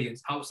new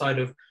audience outside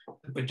of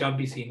the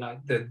Punjabi scene,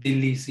 like the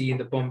Delhi scene,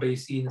 the Bombay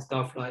scene and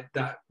stuff like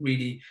that.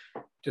 Really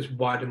just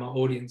widened my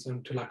audience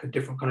onto like a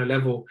different kind of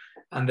level.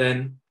 And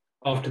then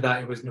after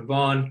that, it was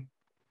Nirvan.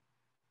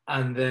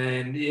 And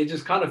then it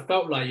just kind of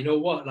felt like, you know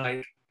what,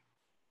 like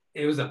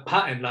it was a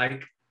pattern.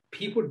 Like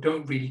people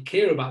don't really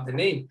care about the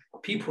name.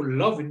 People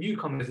love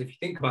newcomers. If you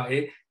think about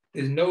it,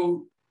 there's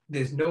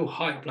no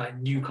hype like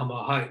newcomer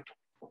hype.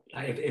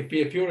 Like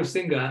if you're a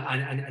singer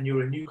and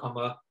you're a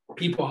newcomer,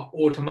 people are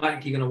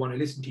automatically going to want to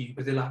listen to you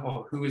because they're like,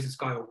 oh, who is this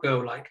guy or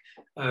girl? Like,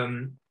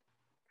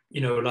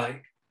 you know,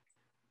 like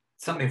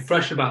something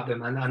fresh about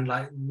them. And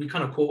like we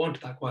kind of caught on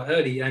to that quite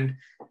early. And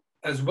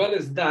as well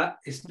as that,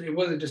 it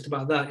wasn't just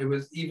about that. It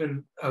was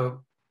even a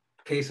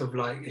case of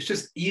like, it's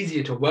just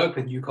easier to work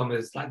with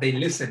newcomers. Like they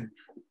listen.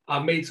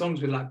 I've made songs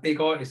with like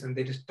big artists and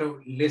they just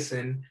don't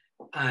listen.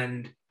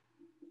 And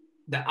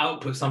the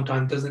output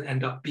sometimes doesn't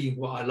end up being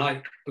what I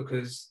like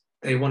because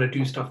they want to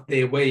do stuff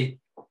their way.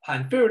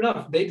 And fair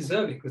enough, they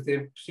deserve it because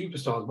they're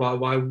superstars.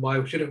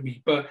 Why shouldn't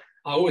we? But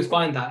I always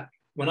find that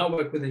when I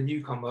work with a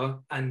newcomer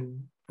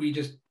and we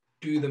just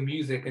do the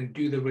music and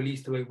do the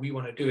release the way we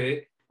want to do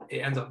it, it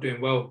ends up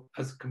doing well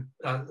as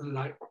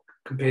like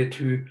compared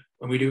to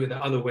when we do it the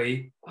other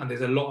way. And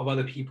there's a lot of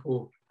other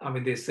people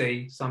having their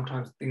say.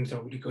 Sometimes things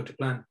don't really go to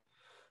plan.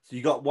 So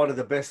you got one of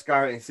the best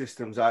scouting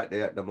systems out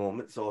there at the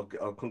moment. So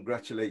I'll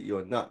congratulate you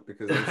on that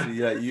because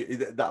obviously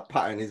that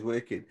pattern is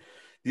working.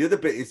 The other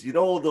bit is, you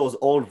know, all those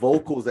old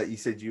vocals that you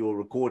said you were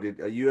recorded.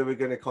 Are you ever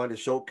going to kind of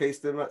showcase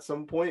them at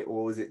some point,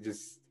 or is it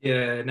just?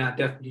 Yeah, nah,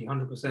 definitely,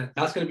 100%.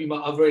 That's going to be my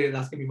upgrade.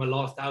 That's going to be my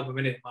last album,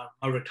 innit?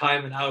 My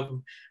retirement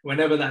album,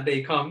 whenever that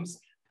day comes.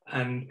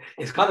 And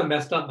it's kind of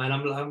messed up, man.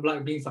 I'm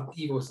like being some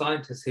evil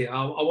scientist here.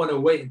 I want to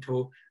wait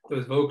until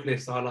those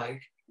vocalists are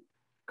like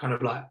kind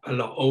of like a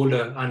lot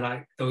older and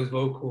like those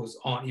vocals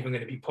aren't even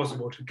going to be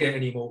possible to get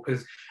anymore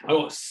because I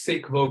got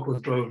sick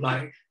vocals, bro.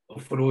 Like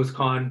Feroz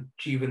Khan,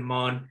 Jeevan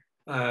Man,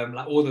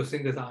 like all those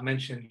singers that I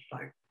mentioned,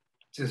 like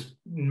just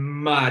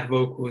mad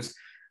vocals.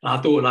 And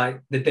I thought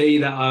like the day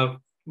that I'll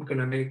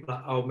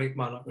make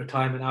my like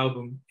retirement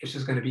album, it's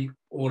just going to be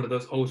all of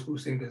those old school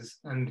singers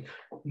and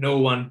no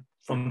one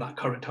from that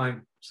current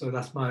time. So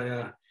that's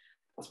my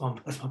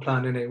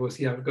plan in it. We'll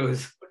see how it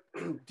goes.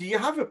 Do you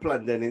have a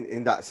plan then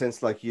in that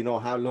sense, like, you know,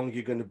 how long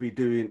you're going to be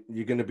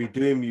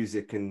doing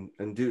music and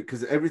do it?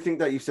 Because everything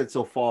that you've said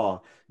so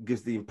far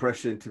gives the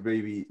impression to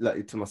maybe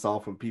like to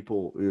myself and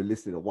people who are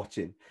listening or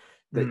watching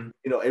that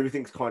you know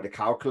everything's kind of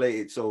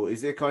calculated. So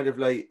is there kind of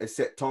like a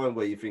set time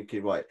where you're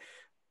thinking, right,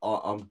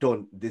 I'm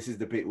done, this is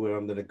the bit where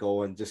I'm going to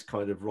go and just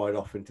kind of ride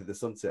off into the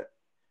sunset,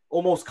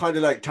 almost kind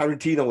of like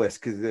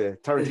Tarantino-esque, because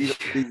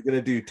Tarantino is going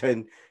to do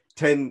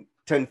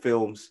 10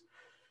 films.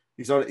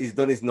 He's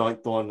done his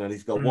 9th one and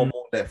he's got one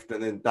more left,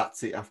 and then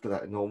that's it after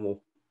that,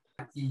 normal.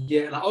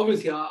 Yeah, like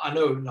obviously I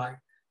know like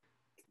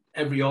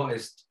every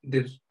artist,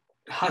 there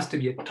has to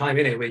be a time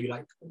in it where you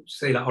like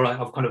say like, all right,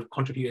 I've kind of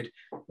contributed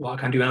what I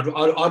can do. And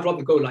I'd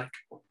rather go like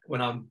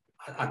when I'm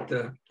at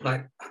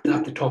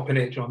the top in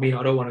it. Do you know what I mean?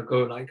 I don't want to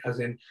go like as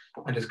in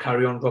and just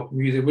carry on dropping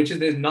music, which is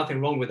there's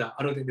nothing wrong with that.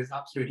 I don't think there's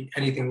absolutely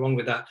anything wrong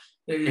with that.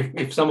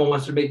 If someone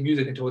wants to make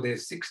music until they're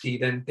 60,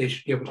 then they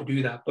should be able to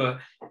do that. But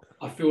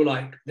I feel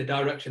like the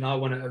direction I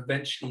want to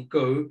eventually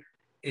go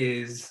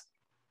is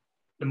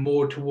the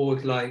more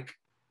towards like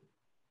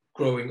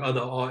growing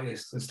other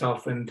artists and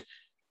stuff. And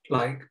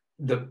like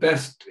the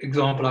best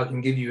example I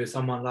can give you is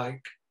someone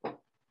like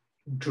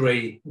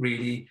Dre,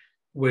 really,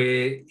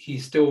 where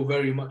he's still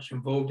very much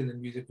involved in the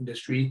music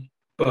industry,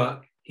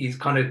 but he's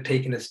kind of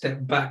taken a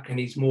step back and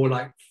he's more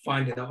like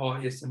finding the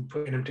artists and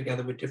putting them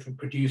together with different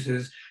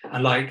producers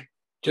and like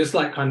just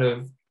like kind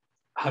of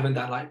having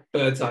that like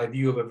bird's eye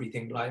view of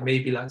everything, like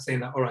maybe like saying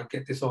that, all right,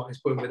 get this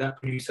artist, put him with that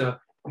producer,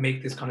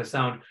 make this kind of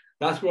sound.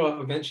 That's where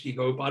I'll eventually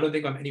go, but I don't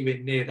think I'm anywhere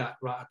near that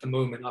right at the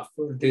moment.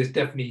 There's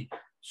definitely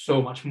so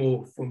much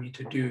more for me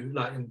to do,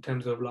 like in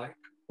terms of like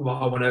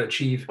what I want to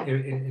achieve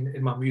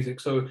in my music.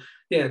 So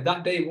yeah,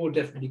 that day will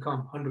definitely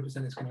come.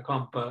 100% it's going to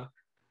come, but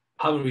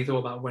I haven't really thought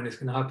about when it's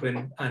going to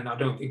happen, and I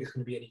don't think it's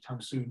going to be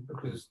anytime soon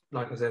because,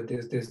 like I said,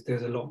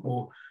 there's a lot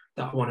more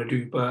that I want to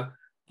do. But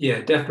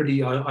yeah,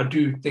 definitely, I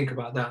do think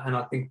about that, and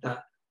I think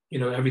that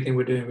everything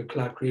we're doing with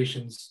Cloud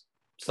Creations,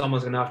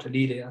 someone's going to have to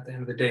lead it at the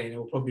end of the day, and it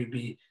will probably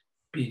be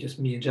just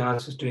me and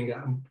Jazz just doing it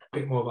at a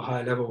bit more of a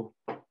higher level.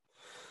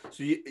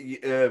 So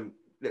you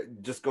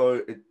just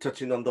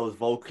touching on those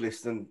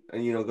vocalists and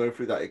going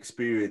through that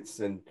experience,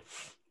 and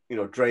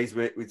Dre's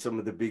worked with some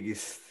of the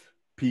biggest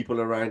people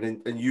around,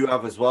 and you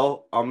have as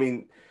well. I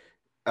mean,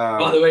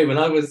 by the way, when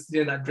I was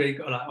doing that Dre,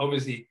 like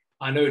obviously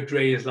I know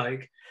Dre is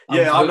like,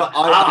 yeah, I'm not.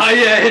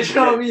 Yeah, do you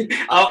know what I mean?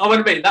 I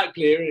want to make that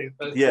clear.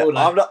 Yeah,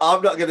 like,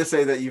 I'm not going to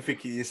say that you think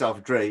of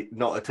yourself Dre,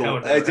 not at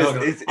all.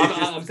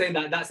 I'm saying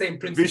that same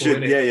principle.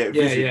 Vision,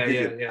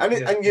 vision.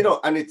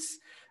 And it's.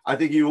 I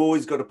think you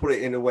always got to put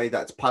it in a way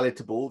that's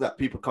palatable, that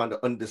people kind of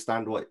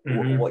understand what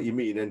you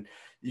mean, and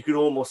you can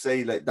almost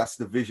say like that's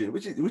the vision,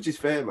 which is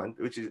fair, man,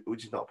 which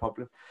is not a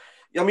problem.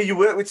 I mean, you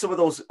work with some of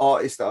those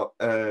artists that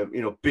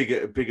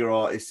bigger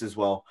artists as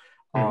well.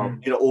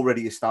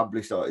 Already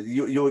established.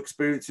 Your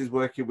experiences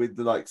working with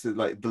the likes of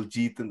like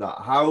Diljit and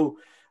that.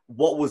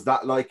 What was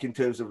that like in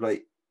terms of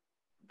like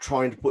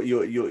trying to put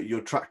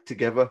your track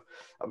together?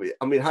 I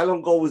mean, how long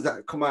ago was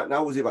that come out?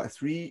 Now was it about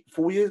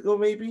 3-4 years ago,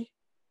 maybe?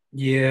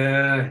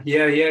 Yeah.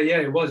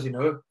 It was,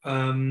 the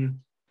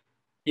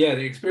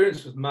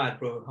experience was mad,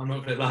 bro. I'm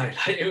not gonna lie.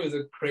 Like, it was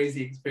a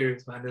crazy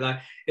experience, man. Like,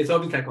 it's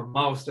obviously like a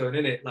milestone,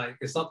 isn't it? Like,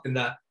 it's something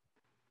that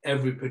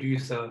every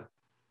producer,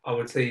 I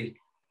would say,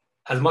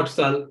 as much as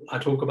I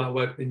talk about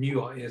working with new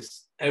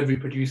artists, every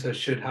producer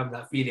should have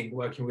that feeling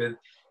working with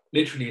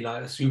literally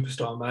like a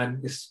superstar,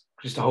 man. It's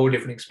just a whole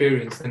different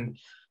experience. And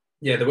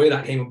yeah, the way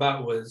that came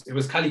about was, it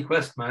was Cali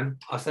Quest, man.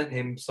 I sent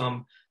him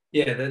some.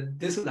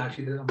 This is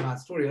actually a mad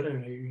story. I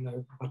don't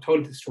know, I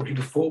told this story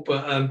before,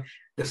 but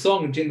the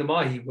song Jin the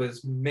Mahi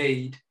was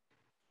made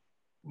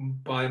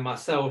by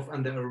myself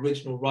and the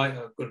original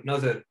writer, Good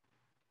Nazar.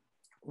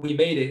 We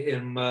made it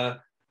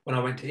when I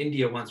went to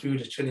India once. We were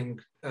just chilling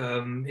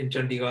in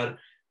Chandigarh,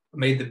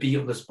 made the beat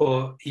on the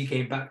spot. He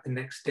came back the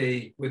next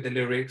day with the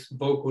lyrics,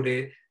 vocaled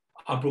it.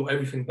 I brought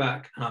everything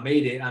back and I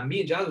made it. And me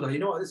and Jazz were like, you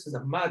know what, this is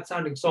a mad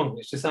sounding song.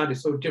 It just sounded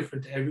so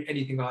different to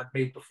anything I'd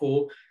made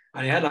before.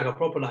 And it had like a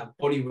proper like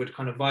Bollywood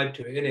kind of vibe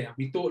to it, innit? And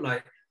we thought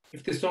like,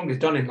 if this song is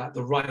done in like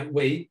the right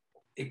way,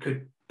 it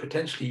could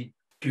potentially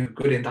do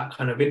good in that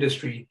kind of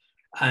industry.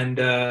 And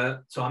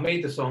so I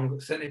made the song,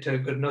 sent it to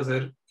Good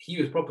Nazar. He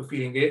was proper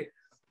feeling it.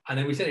 And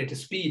then we sent it to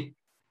Speed.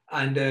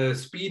 And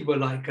Speed were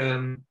like,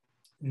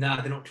 nah,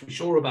 they're not too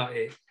sure about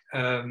it.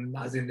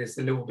 As in this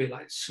a little bit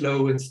like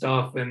slow and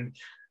stuff. And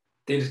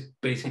they just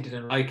basically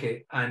didn't like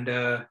it.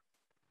 And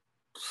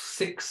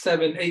 6,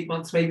 7, 8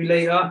 months maybe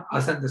later, I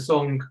sent the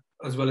song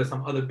as well as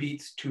some other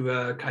beats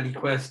to Cali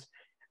Quest,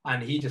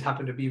 and he just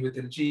happened to be with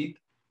Diljit.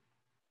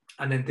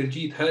 And then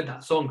Diljit heard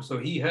that song, so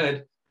he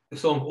heard the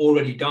song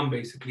already done,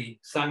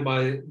 basically sang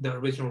by the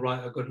original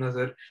writer Good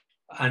Nazar,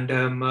 and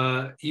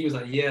he was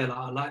like, "Yeah, like,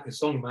 I like this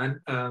song, man.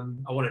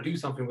 I want to do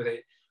something with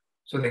it."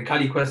 So then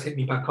Cali Quest hit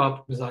me back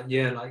up, was like,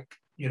 "Yeah, like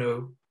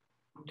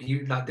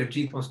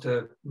Diljit wants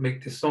to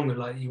make this song, and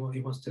like he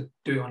wants to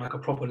do it on like a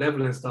proper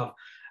level and stuff."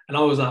 And I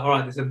was like, "All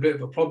right, there's a bit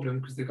of a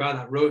problem because the guy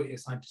that wrote it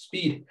is signed to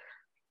Speed."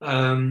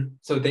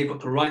 So they got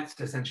the rights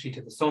essentially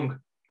to the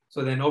song.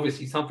 So then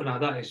obviously something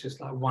like that is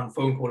just like one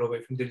phone call away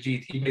from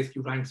Diljit. He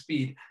basically rang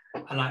Speed.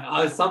 And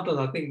like sometimes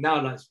I think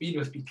now like Speed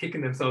must be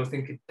kicking themselves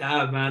thinking,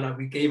 damn man, like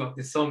we gave up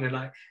this song and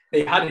like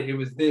they had it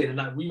was there. And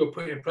like we were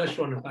putting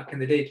pressure on them back in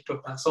the day to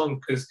drop that song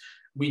because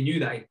we knew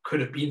that it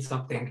could have been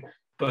something.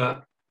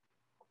 But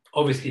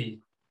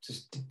obviously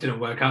just didn't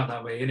work out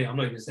that way, innit? I'm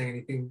not even saying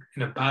anything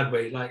in a bad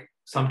way. Like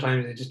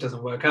sometimes it just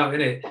doesn't work out,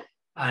 innit?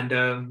 And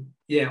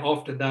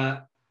after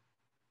that,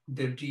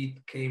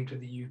 Diljit came to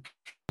the UK.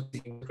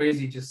 It was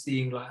crazy just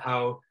seeing like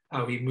how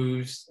he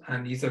moves,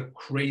 and he's a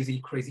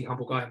crazy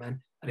humble guy,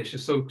 man. And it's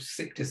just so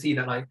sick to see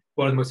that like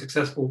one of the most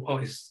successful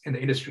artists in the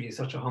industry is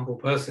such a humble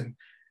person.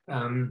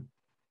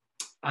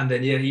 And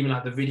then yeah, even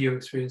like the video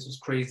experience was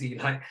crazy.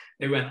 Like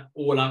they went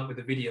all out with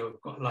the video.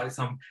 Got like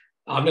some.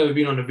 I've never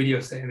been on a video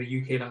set in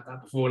the UK like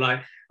that before.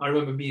 Like I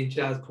remember me and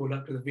Jazz pulled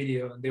up to the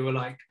video and they were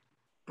like,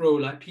 bro,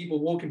 like people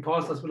walking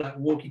past us with like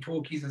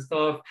walkie-talkies and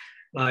stuff,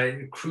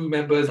 like crew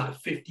members, like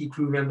 50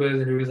 crew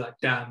members, and it was like,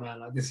 damn man,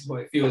 like this is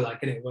what it feels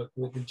like, innit,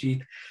 working with the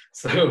G.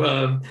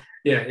 So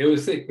yeah, it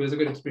was sick. It was a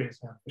good experience,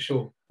 man, for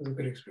sure. It was a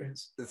good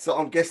experience. So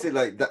I'm guessing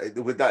like that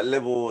with that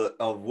level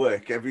of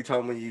work, every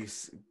time when you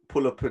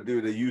pull up and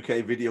do the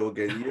UK video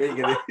again, you ain't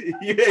gonna,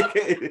 you ain't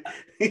getting,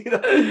 you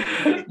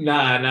know.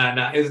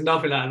 Nah. It's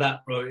nothing like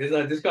that, bro. It's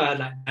like this guy had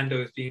like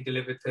Nando's being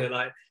delivered to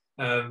like.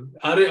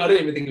 I don't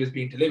even think it was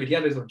being delivered. He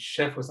had his own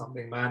chef or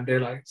something, man. They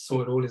like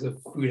sorted all his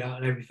food out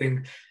and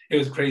everything. It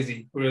was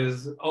crazy.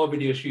 Whereas our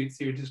video shoots,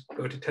 he would just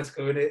go to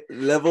Tesco in it.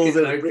 Levels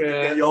of like,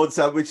 get your own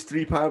sandwich,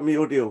 £3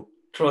 meal deal.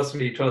 Trust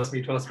me.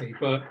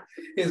 But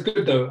it's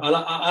good though.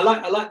 I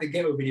like the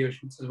ghetto video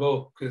shoots as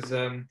well because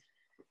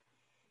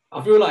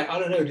I feel like, I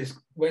don't know, just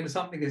when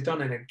something is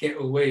done in a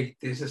ghetto way,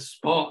 there's a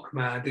spark,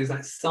 man. There's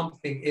like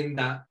something in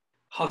that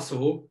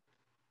hustle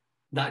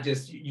that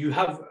just, you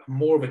have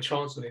more of a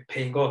chance of it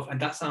paying off. And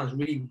that sounds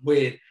really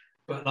weird,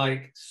 but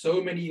like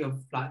so many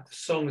of like the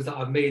songs that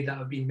I've made that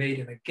have been made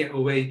in a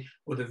ghetto way,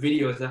 or the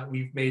videos that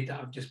we've made that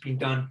have just been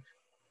done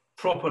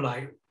proper,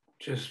 like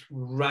just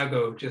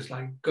rago, just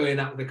like going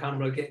out with the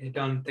camera, getting it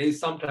done, they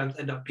sometimes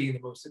end up being the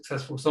most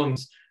successful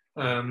songs.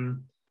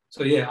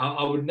 So yeah,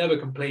 I would never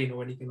complain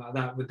or anything like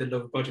that with the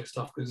low budget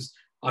stuff, because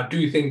I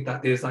do think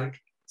that there's like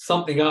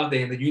something out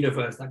there in the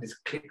universe that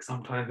just clicks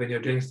sometimes when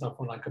you're doing stuff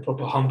on like a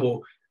proper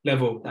humble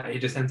level, that it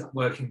just ends up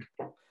working.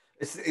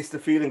 It's the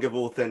feeling of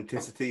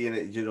authenticity in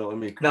it, you know what I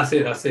mean? That's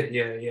it.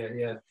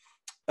 Yeah.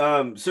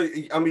 So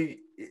I mean,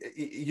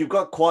 you've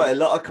got quite a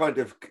lot of kind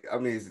of, I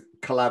mean,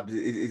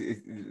 collabs,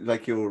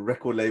 like your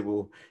record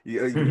label.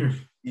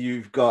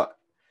 You've got,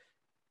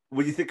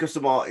 when you think of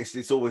some artists,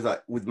 it's always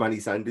like with Manni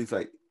Sandhu's,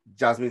 like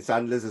Jasmine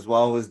Sandler's as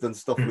well has done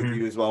stuff with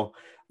you as well.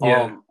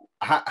 Yeah.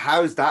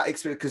 How's that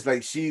experience? Because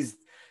like she's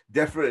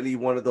definitely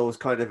one of those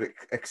kind of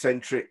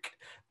eccentric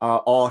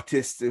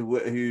artists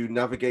who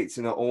navigates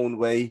in her own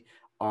way.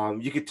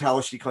 You could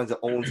tell she kind of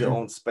owns her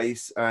own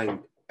space,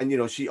 and you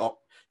know,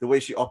 the way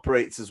she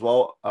operates as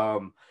well.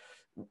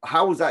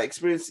 How was that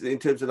experience in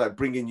terms of like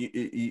bringing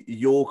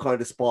your kind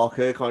of spark,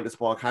 her kind of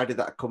spark? How did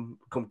that come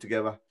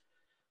together?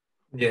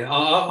 Yeah,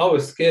 I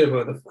was scared of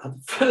her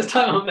the first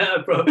time I met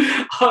her, bro.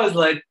 I was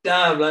like,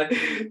 damn, like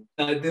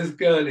this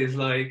girl is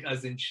like,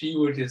 as in she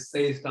would just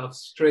say stuff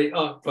straight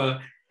up.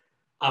 But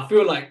I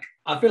feel like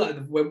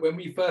when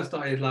we first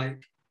started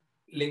like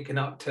linking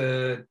up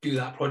to do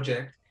that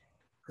project,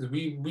 because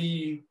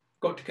we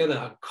got together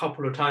a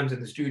couple of times in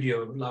the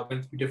studio, like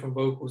went through different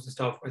vocals and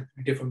stuff, went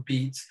through different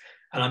beats,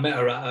 and I met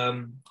her at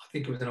I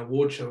think it was an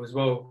award show as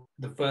well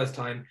the first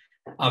time.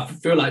 I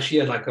feel like she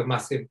had like a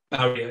massive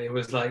barrier. It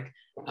was like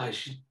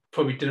she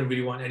probably didn't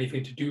really want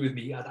anything to do with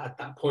me at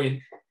that point.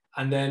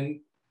 And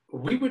then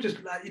we were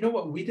just like, you know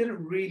what, we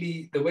didn't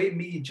really, the way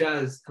me,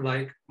 Jazz, and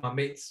like my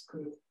mates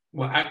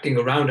were acting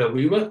around her,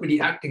 we weren't really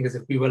acting as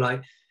if we were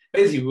like,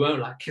 basically we weren't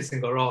like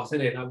kissing her ass,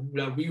 innit?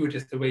 Like we were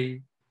just the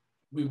way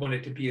we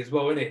wanted to be as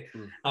well, innit?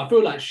 I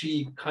feel like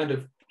she kind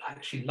of,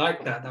 like, she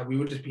liked that we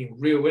were just being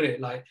real with it.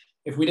 Like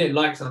if we didn't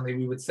like something,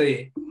 we would say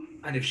it.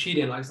 And if she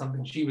didn't like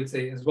something, she would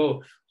say it as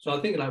well. So I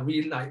think like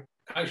we like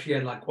actually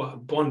had like quite a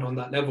bond on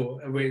that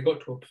level, where it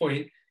got to a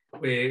point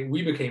where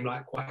we became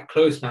like quite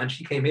close, man.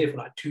 She came here for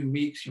like 2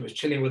 weeks. She was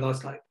chilling with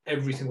us like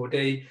every single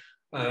day.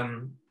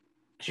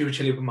 She was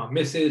chilling with my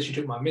missus. She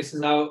took my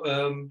missus out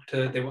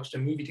they watched a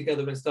movie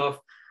together and stuff.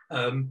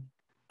 And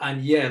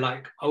yeah,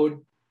 like I would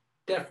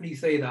definitely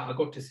say that I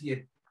got to see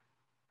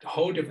a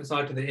whole different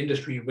side to the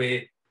industry,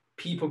 where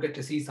people get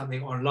to see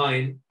something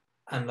online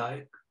and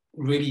like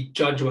really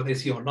judge what they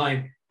see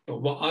online.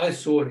 But what I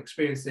saw and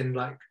experienced in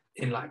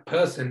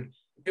person,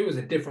 it was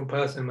a different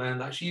person, man.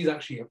 Like she's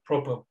actually a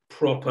proper,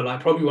 like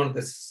probably one of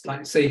the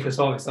like safest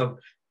artists I've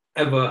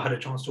ever had a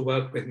chance to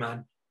work with,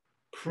 man.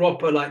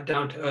 Proper, like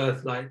down to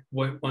earth, like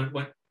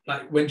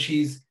when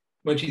she's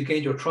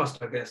gained your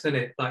trust, I guess, isn't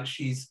it? Like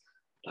she's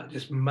like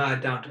just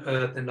mad down to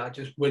earth and like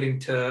just willing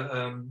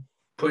to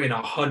put in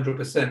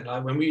 100%.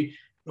 Like when we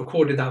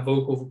recorded that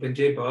vocal for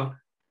Benjeba,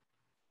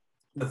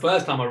 the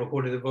first time I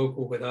recorded the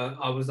vocal with her,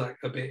 I was like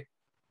a bit,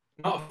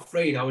 not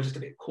afraid, I was just a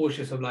bit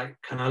cautious of like,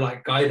 can I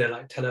like guide her,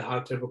 like tell her how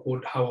to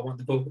record, how I want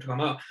the vocal to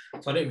come out.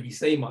 So I didn't really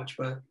say much,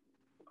 but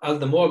as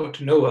the more I got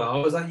to know her, I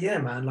was like, yeah,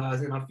 man, like,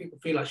 as in, I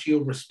feel like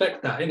she'll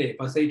respect that, innit? If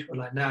I say to her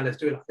like, nah, let's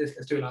do it like this,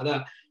 let's do it like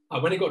that.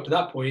 When it got to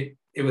that point,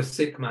 it was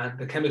sick, man.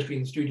 The chemistry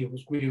in the studio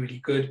was really, really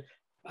good.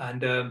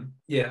 And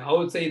yeah, I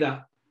would say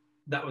that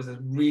was a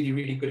really,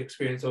 really good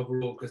experience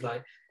overall, because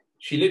like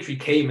she literally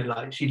came and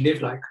like she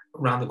lived like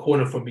around the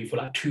corner from me for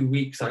like 2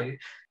 weeks. Like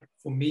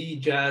for me,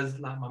 Jazz,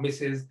 like my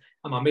missus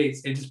and my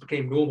mates, it just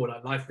became normal.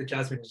 Like life with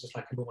Jasmine was just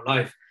like a normal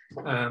life.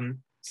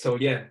 So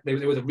yeah,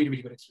 it was a really,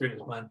 really good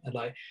experience, man. And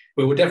like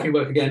we will definitely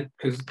work again,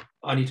 because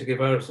I need to give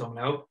her a song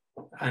now.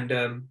 And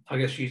I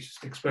guess she's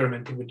just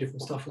experimenting with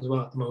different stuff as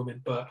well at the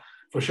moment. But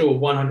for sure,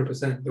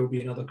 100%, there will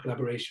be another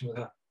collaboration with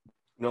her.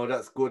 No,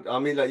 that's good. I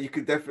mean, like you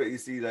could definitely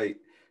see, like,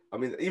 I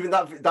mean, even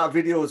that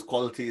video is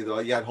quality as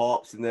well. You had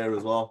harps in there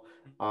as well.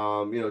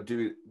 You know,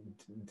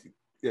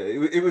 yeah,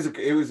 it was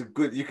a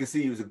good. You can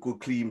see it was a good,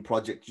 clean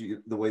project.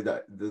 The way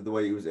that the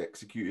way it was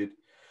executed.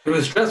 It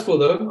was stressful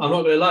though. I'm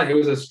not gonna lie. It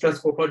was a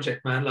stressful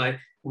project, man. Like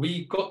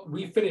we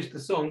finished the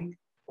song.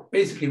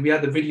 Basically, we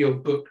had the video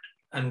booked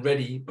and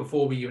ready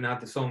before we even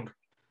had the song.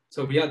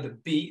 So we had the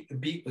beat. The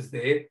beat was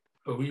there,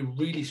 but we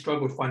really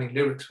struggled finding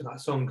lyrics for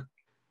that song.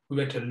 We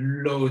went to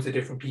loads of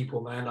different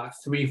people, man, like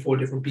 3, 4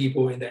 different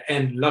people. In the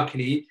end,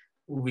 luckily,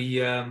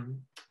 we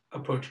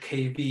approached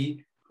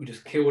KV, who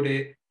just killed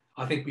it.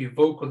 I think we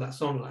vocaled that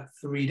song like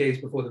 3 days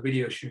before the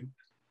video shoot.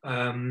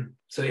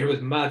 So it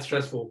was mad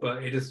stressful,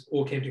 but it just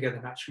all came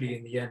together naturally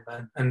in the end,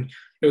 man. And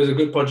it was a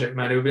good project,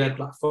 man. We had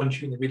like fun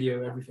shooting the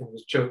video. Everything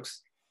was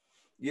jokes.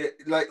 Yeah,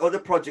 like other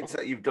projects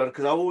that you've done,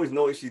 because I've always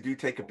noticed you do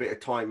take a bit of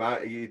time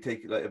out. You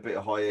take like a bit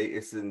of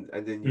hiatus, and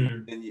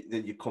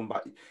then you come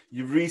back.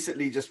 You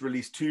recently just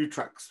released 2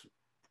 tracks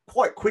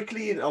quite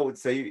quickly, and I would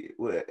say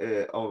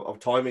of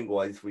timing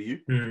wise for you,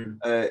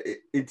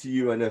 Into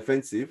You and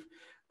Offensive.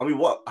 I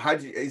mean,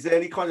 is there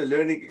any kind of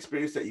learning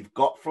experience that you've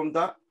got from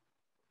that?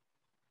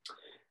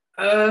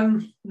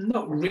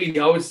 Not really.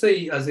 I would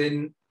say, as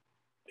in,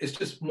 it's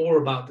just more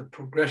about the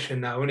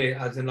progression now, isn't it?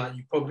 As in, like,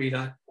 you probably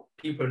like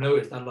people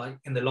notice that, like,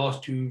 in the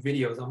last 2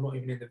 videos, I'm not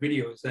even in the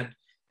videos, and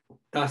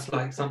that's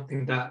like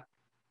something that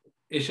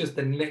it's just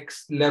the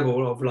next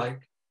level of like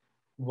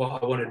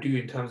what I want to do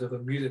in terms of a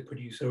music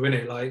producer,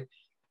 innit? Like,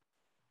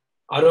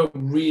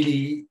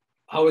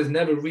 I was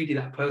never really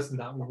that person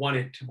that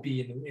wanted to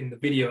be in the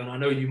video. And I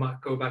know you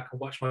might go back and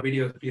watch my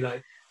videos and be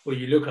like, well,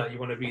 you look like you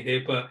want to be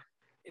there, but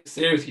it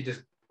seriously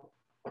just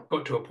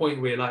got to a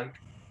point where like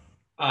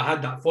I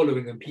had that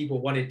following and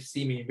people wanted to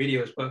see me in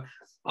videos, but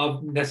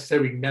I've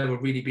necessarily never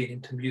really been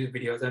into music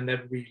videos. I've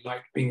never really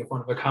liked being in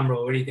front of a camera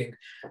or anything.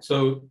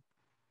 So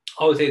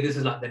I would say this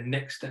is like the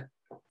next step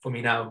for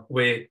me now,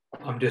 where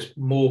I'm just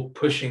more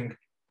pushing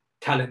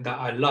talent that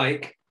I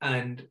like.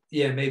 And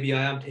yeah, maybe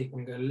I am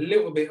taking a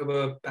little bit of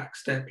a back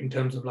step in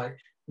terms of like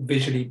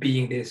visually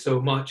being there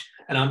so much.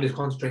 And I'm just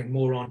concentrating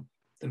more on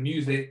the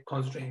music,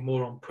 concentrating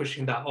more on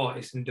pushing that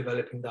artist and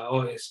developing that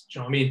artist. Do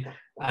you know what I mean?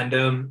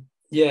 And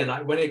yeah,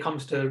 like when it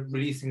comes to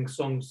releasing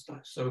songs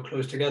like so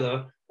close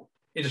together,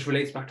 it just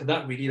relates back to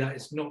that really, that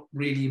it's not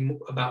really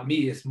about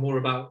me, it's more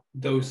about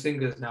those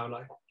singers now.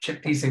 Like,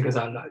 check these singers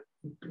out, like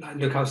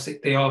look how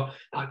sick they are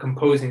at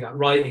composing, at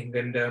writing.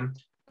 And the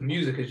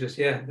music is just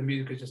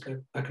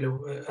like a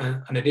little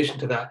an addition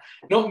to that.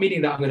 Not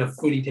meaning that I'm going to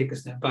fully take a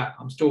step back.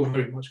 I'm still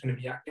very much going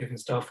to be active and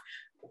stuff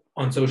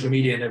on social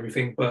media and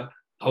everything, but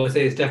I would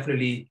say it's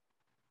definitely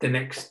the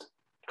next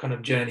kind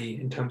of journey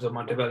in terms of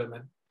my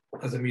development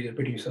as a music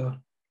producer.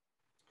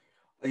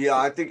 Yeah,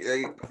 I think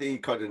you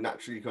kind of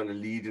naturally kind of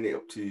leading it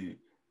up to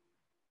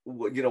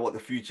what the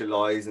future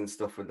lies and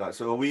stuff like that.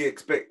 So are we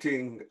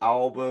expecting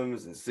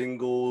albums and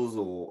singles,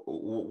 or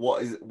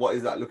what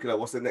is that looking like?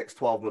 What's the next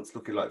 12 months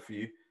looking like for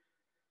you?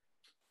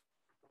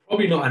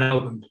 Probably not an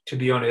album, to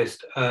be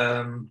honest,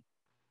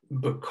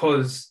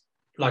 because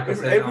like I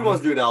said,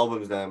 everyone's doing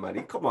albums now,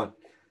 Manny. Come on.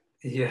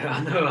 Yeah,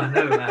 I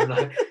know, man.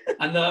 Like,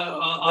 I know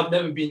I've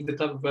never been the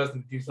type of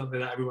person to do something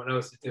that everyone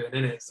else is doing,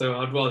 innit? So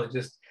I'd rather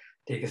just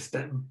take a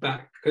step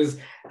back, because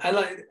I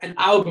like an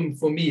album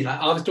for me. Like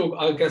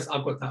I guess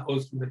I've got that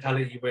old school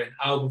mentality where an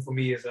album for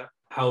me is an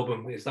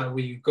album. It's like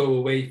where you go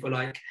away for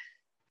like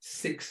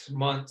 6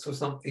 months or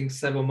something,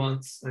 7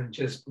 months, and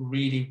just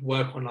really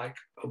work on like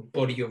a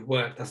body of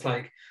work. That's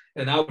like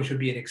an album should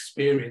be an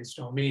experience.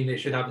 You know what I mean? They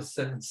should have a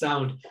certain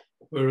sound.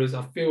 Whereas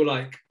I feel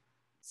like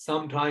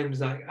sometimes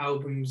like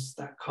albums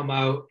that come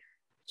out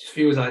just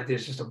feels like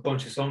there's just a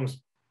bunch of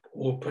songs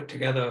all put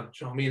together. Do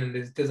you know what I mean? And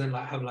it doesn't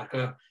like have like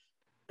the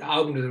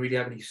album doesn't really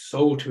have any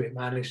soul to it,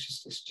 man.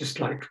 It's just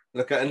like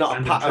not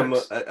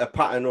a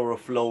pattern or a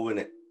flow in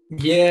it.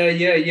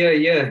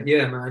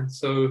 Yeah, man.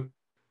 So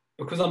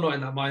because I'm not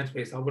in that mind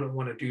space, I wouldn't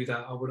want to do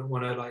that. I wouldn't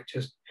want to like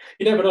just,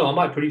 you never know, I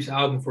might produce an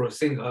album for a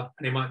singer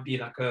and it might be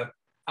like a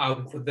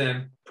album for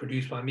them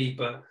produced by me.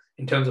 But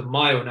in terms of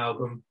my own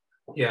album,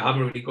 yeah, I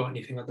haven't really got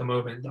anything at the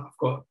moment that I've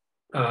got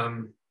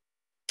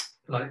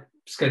like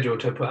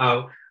scheduled to put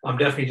out. I'm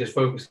definitely just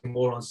focusing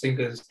more on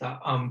singers that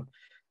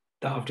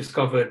I've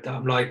discovered that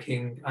I'm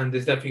liking, and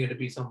there's definitely going to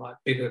be some like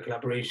bigger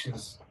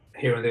collaborations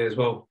here and there as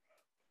well.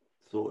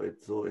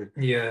 Sorted.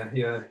 Yeah.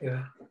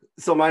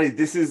 So Manny,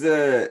 this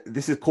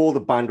is called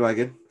the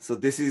Bhandwagon. So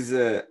this is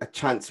a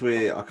chance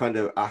where I kind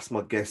of ask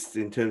my guests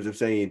in terms of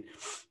saying,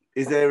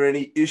 is there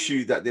any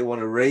issue that they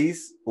want to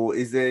raise, or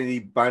is there any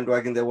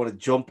bandwagon they want to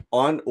jump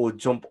on or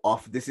jump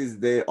off? This is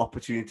their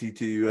opportunity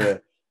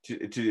to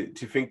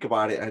think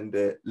about it and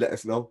let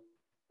us know.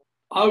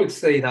 I would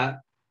say that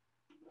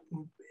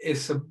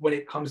when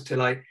it comes to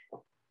like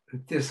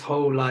this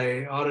whole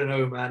like, I don't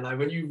know, man, like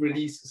when you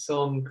release a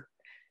song,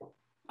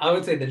 I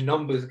would say the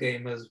numbers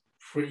game has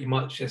pretty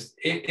much just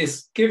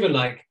it's given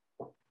like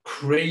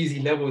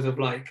crazy levels of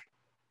like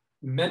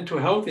mental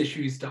health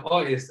issues to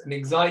artists and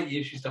anxiety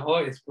issues to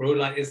artists, bro.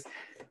 Like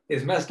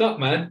it's messed up,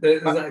 man.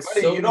 There's like Manny,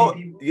 so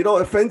many people. you know,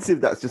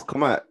 offensive that's just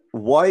come out.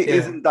 Why Yeah,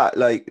 isn't that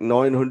like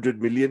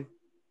 900 million?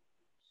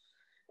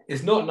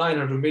 it's not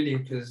 900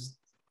 million because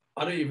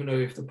I don't even know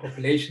if the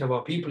population of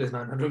our people is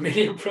 900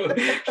 million, bro.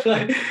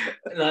 like,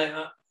 like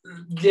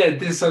yeah,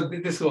 this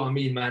is what I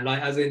mean, man.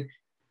 Like, as in,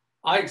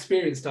 I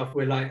experience stuff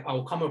where like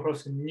I'll come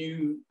across a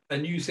new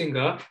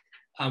singer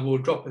and we'll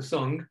drop a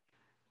song,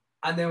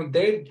 and then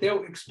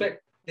they'll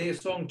expect their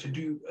song to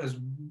do as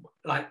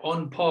like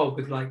on par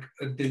with like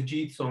a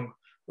Diljit song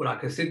or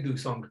like a Sindhu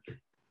song.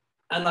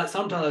 And like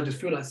sometimes I just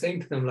feel like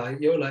saying to them, like,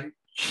 yo, like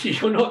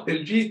you're not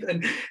Diljit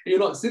and you're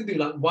not Sindhu.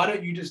 Like, why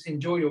don't you just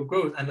enjoy your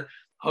growth? And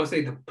I would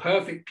say the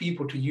perfect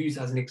people to use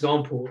as an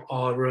example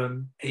are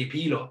AP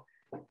lot.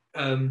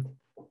 Um,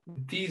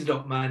 these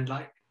lot, man,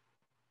 like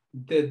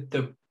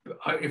the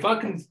if I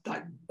can,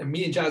 like,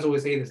 me and Jazz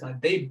always say this,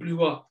 like they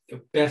blew up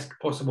the best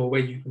possible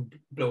way you can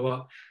blow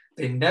up.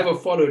 They never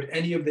followed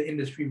any of the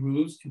industry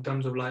rules in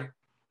terms of like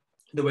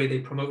the way they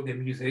promote their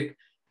music.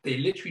 They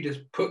literally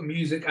just put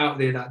music out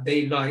there that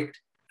they liked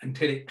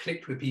until it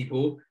clicked with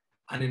people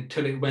and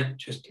until it went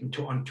just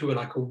into onto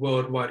like a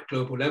worldwide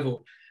global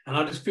level. And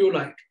I just feel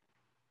like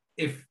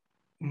if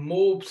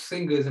more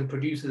singers and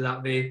producers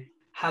out there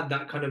had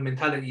that kind of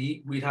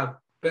mentality, we'd have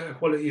better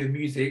quality of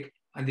music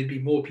and there'd be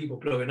more people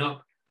blowing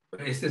up.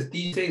 But it's just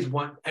these days,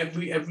 want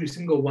every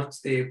single wants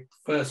their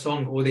first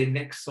song or their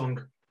next song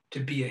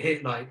to be a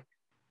hit. Like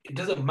it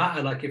doesn't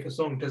matter like if a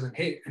song doesn't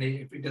hit and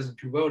if it doesn't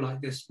do well,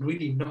 like there's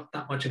really not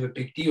that much of a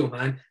big deal,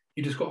 man.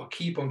 You just got to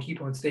keep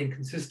on staying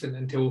consistent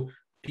until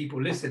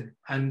people listen.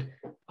 And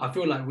I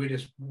feel like we're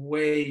just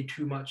way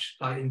too much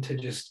like into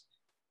just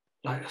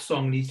like a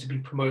song needs to be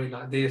promoted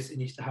like this, it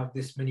needs to have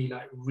this many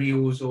like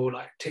reels or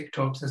like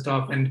TikToks and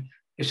stuff, and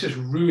it's just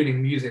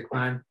ruining music,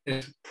 man.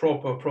 It's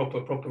proper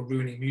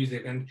ruining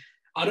music. And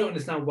I don't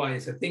understand why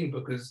it's a thing,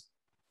 because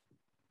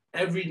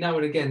every now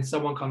and again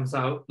someone comes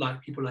out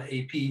like people like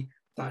AP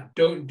that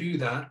don't do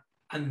that,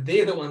 and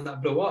they're the ones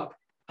that blow up.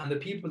 And the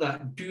people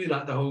that do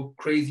like the whole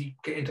crazy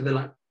get into the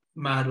like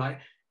mad like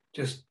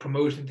just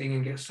promotion thing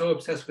and get so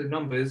obsessed with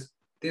numbers,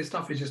 this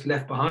stuff is just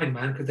left behind,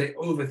 man, because they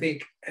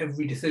overthink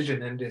every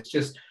decision and it's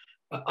just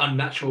an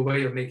unnatural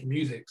way of making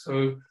music.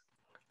 So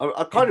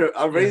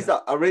I raised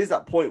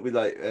that point with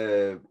like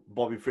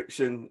Bobby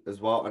Friction as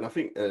well, and I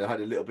think I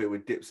had a little bit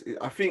with Dips.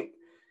 I think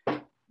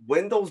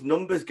when those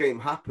numbers game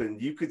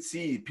happened, you could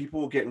see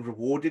people were getting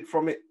rewarded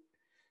from it.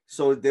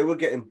 So they were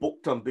getting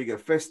booked on bigger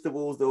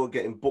festivals. They were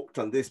getting booked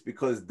on this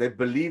because they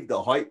believed the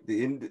hype,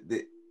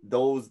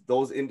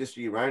 those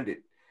industry around it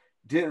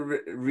didn't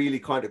really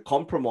kind of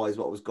compromise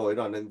what was going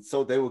on, and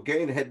so they were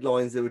getting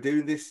headlines. They were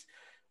doing this,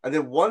 and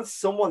then once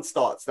someone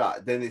starts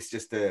that, then it's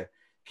just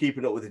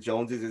keeping up with the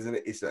Joneses, isn't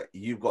it? It's like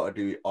you've got to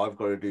do it, I've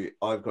got to do it,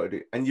 I've got to do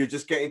it, and you're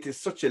just getting to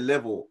such a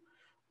level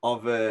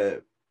of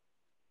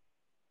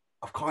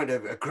kind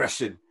of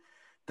aggression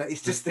that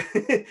it's just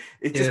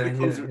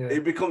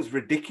it becomes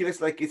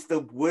ridiculous. Like it's the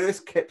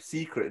worst kept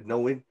secret,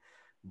 knowing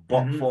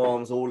bot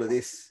farms, all of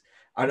this,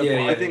 and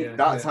I think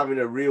that's having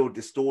a real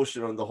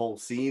distortion on the whole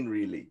scene,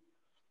 really.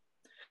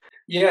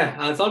 Yeah,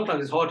 and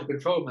sometimes it's hard to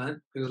control,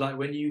 man, because like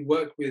when you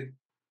work with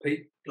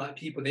like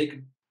people, they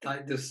could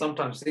like there's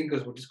sometimes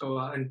singers will just go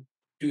out and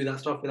do that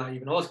stuff without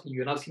even asking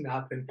you, and I've seen that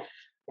happen.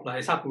 Like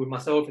it's happened with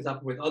myself, it's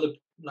happened with other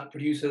like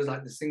producers,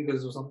 like the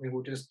singers or something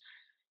will just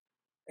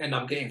end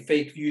up getting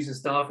fake views and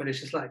stuff, and it's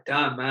just like,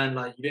 damn, man,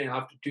 like you didn't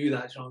have to do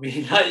that. Do you know what I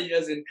mean? Like,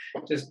 as in,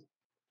 just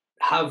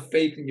have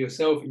faith in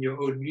yourself and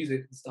your own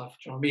music and stuff.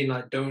 Do you know what I mean?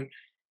 Like, don't,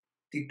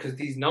 because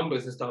these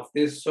numbers and stuff,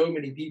 there's so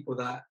many people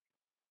that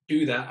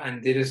do that,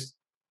 and they're just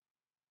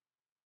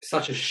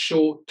such a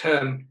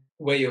short-term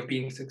way of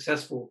being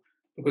successful.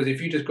 Because if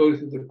you just go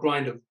through the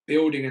grind of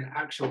building an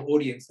actual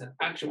audience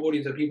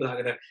of people that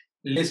are going to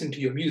listen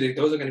to your music,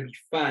 those are going to be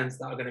fans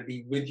that are going to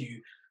be with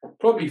you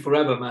probably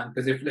forever, man.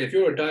 Because if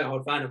you're a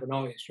diehard fan of an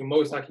artist, you're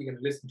most likely going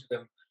to listen to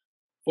them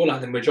for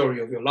like the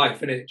majority of your life,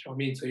 innit? Do you know what I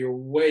mean? So you're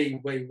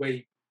way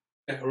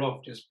better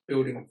off just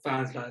building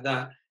fans like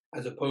that,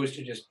 as opposed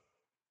to just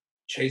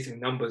chasing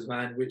numbers,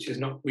 man, which is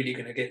not really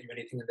going to get you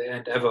anything in the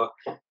end ever.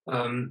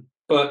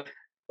 But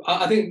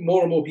I think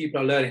more and more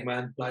people are learning,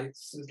 man. Like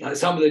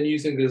some of the new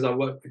singers I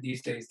work with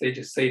these days, they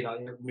just say like,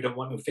 we don't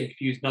want no fake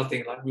views,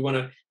 nothing. Like we want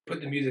to put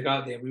the music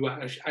out there. We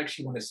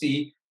actually want to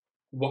see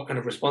what kind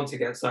of response it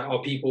gets. Like,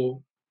 are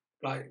people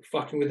like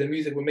fucking with the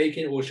music we're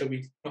making, or should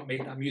we not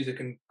make that music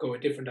and go a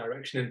different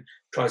direction and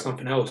try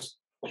something else?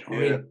 You know what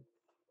I mean?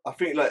 I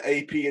think like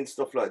AP and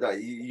stuff like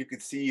that, you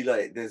could see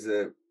like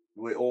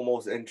we're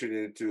almost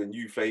entering into a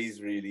new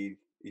phase, really.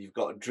 You've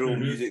got drill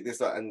music, this,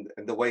 that, and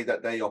the way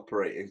that they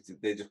operate,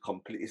 they're just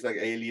complete. It's like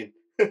alien,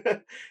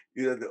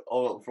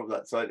 all from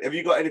that side. Have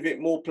you got anything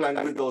more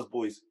planned with those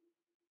boys?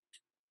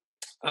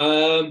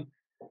 I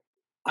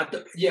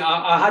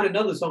had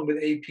another song with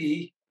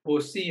AP.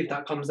 We'll see if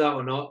that comes out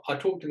or not. I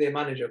talked to their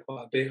manager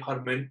quite a bit,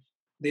 Harman.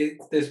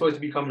 They're supposed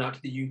to be coming out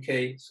to the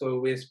UK, so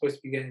we're supposed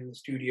to be getting in the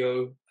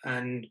studio,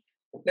 and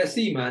let's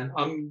see, man.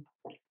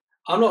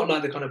 I'm not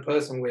like the kind of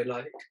person where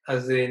like,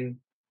 as in,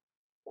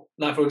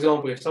 like for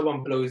example, if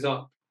someone blows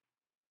up,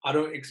 I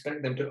don't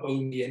expect them to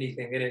owe me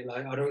anything in it.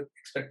 Like I don't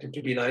expect them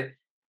to be like,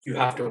 you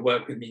have to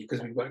work with me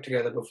because we worked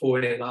together before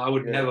in it. Like I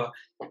would never.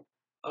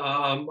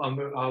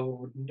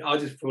 I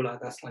just feel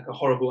like that's like a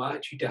horrible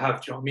attitude to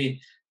have. Do you know what I mean?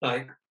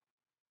 Like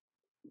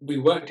we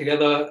worked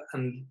together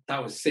and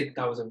that was sick.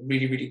 That was a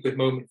really, really good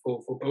moment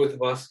for both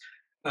of us.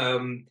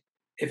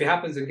 If it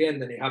happens again,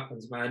 then it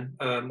happens, man.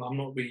 I'm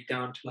not really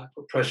down to like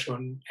put pressure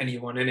on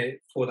anyone in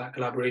it for that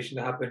collaboration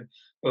to happen.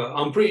 But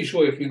I'm pretty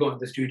sure if we got in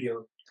the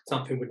studio,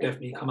 something would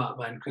definitely come out,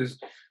 man. Because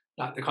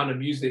like the kind of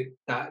music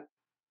that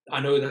I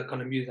know, that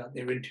kind of music that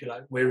they're into,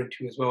 like we're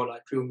into as well,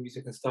 like drill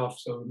music and stuff.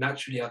 So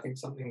naturally, I think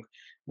something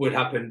would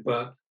happen.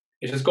 But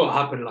it's just got to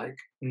happen like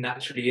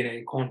naturally, in it.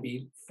 It can't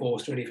be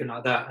forced or anything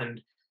like that.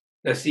 And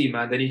let's see,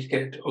 man. They need to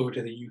get over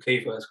to the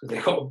UK first because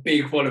they've got a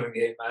big following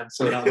here, man.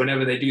 So that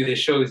whenever they do their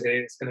shows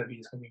here, it's gonna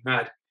be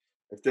mad.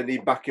 If they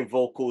need backing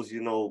vocals,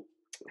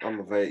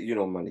 I'm a very,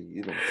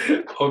 Manny,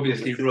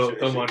 Obviously, bro.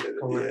 Come on.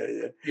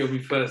 Yeah. You'll be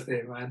first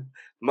there, man.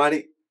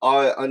 Manny,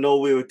 I know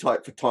we were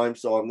tight for time,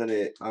 so I'm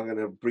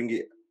gonna bring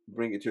it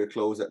to a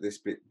close at this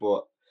bit.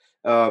 But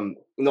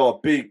no,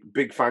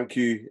 big thank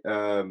you.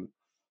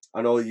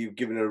 I know you've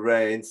given a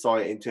rare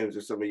insight in terms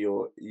of some of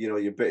your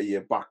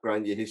your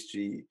background, your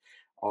history.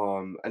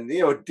 And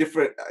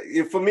different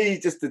for me,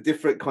 just a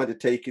different kind of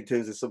take in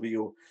terms of some of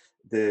your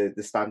the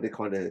standard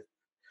kind of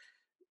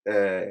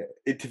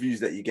interviews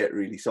that you get,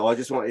 really. So I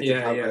just wanted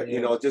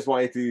to just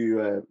wanted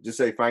to just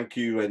say thank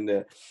you,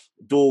 and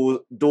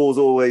doors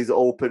always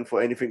open for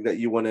anything that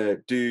you want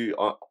to do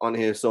on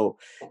here. So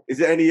is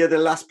there any other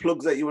last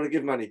plugs that you want to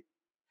give, Manny?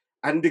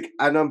 And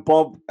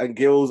Bob and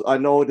Gills, I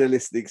know they're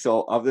listening,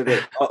 so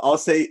I'll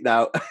say it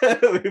now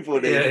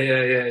before they.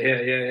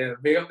 Yeah.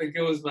 Big up the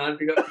Gills, man.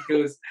 Big up the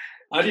Gills.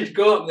 I need to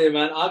go up there,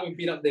 man. I haven't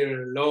been up there in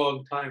a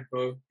long time,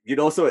 bro.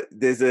 So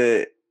there's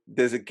a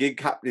gig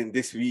happening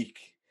this week,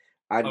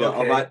 and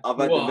okay. I've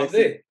had the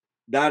message.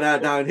 No,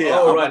 down here.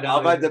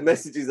 I've had the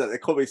messages that they're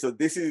coming. So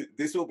this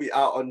will be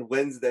out on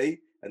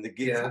Wednesday, and the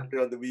gig's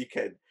happening on the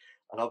weekend.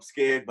 And I'm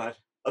scared, man.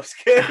 I'm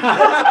scared.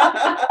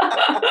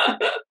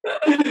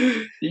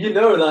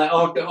 Like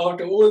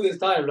after all this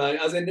time, like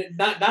as in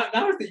now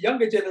it's the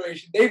younger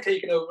generation. They've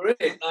taken over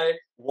it. Like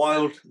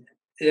wild.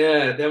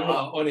 Yeah, they're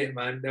not on it,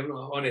 man. They're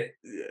not on it.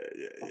 Yeah.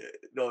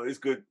 No, it's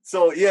good.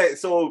 So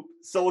so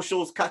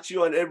socials, catch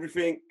you on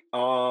everything.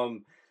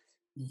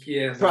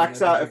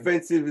 Tracks out,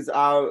 Offensive is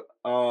out.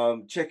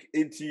 Check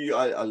into you.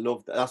 I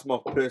love that. That's my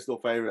personal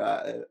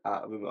favorite.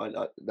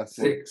 That's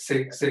sick.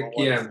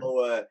 Yeah.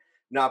 So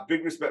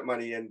big respect,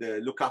 Manny, and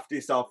look after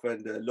yourself,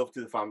 and love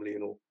to the family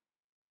and all.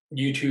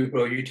 You too,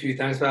 bro. You too.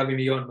 Thanks for having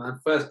me on, man.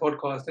 First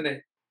podcast, isn't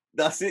it?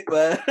 That's it,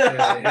 man.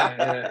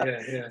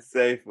 Yeah.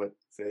 Safe, man.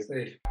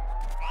 Safe.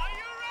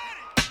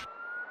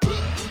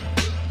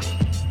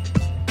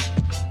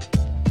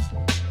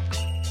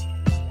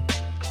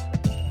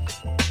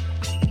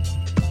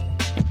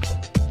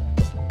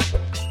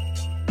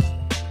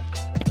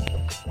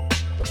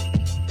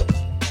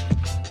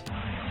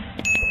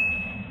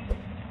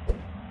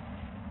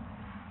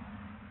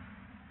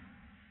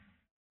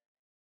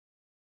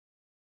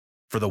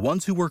 For the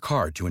ones who work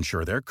hard to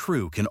ensure their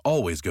crew can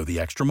always go the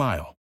extra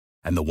mile,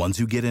 and the ones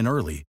who get in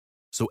early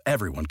so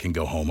everyone can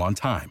go home on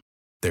time,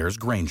 there's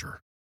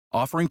Grainger,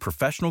 offering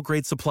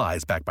professional-grade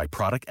supplies backed by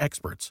product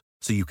experts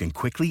so you can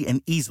quickly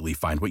and easily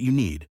find what you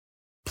need.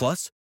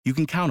 Plus, you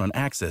can count on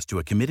access to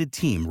a committed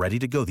team ready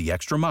to go the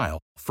extra mile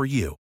for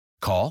you.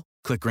 Call,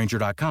 click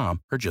Grainger.com,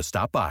 or just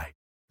stop by.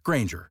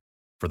 Grainger,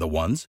 for the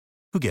ones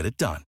who get it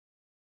done.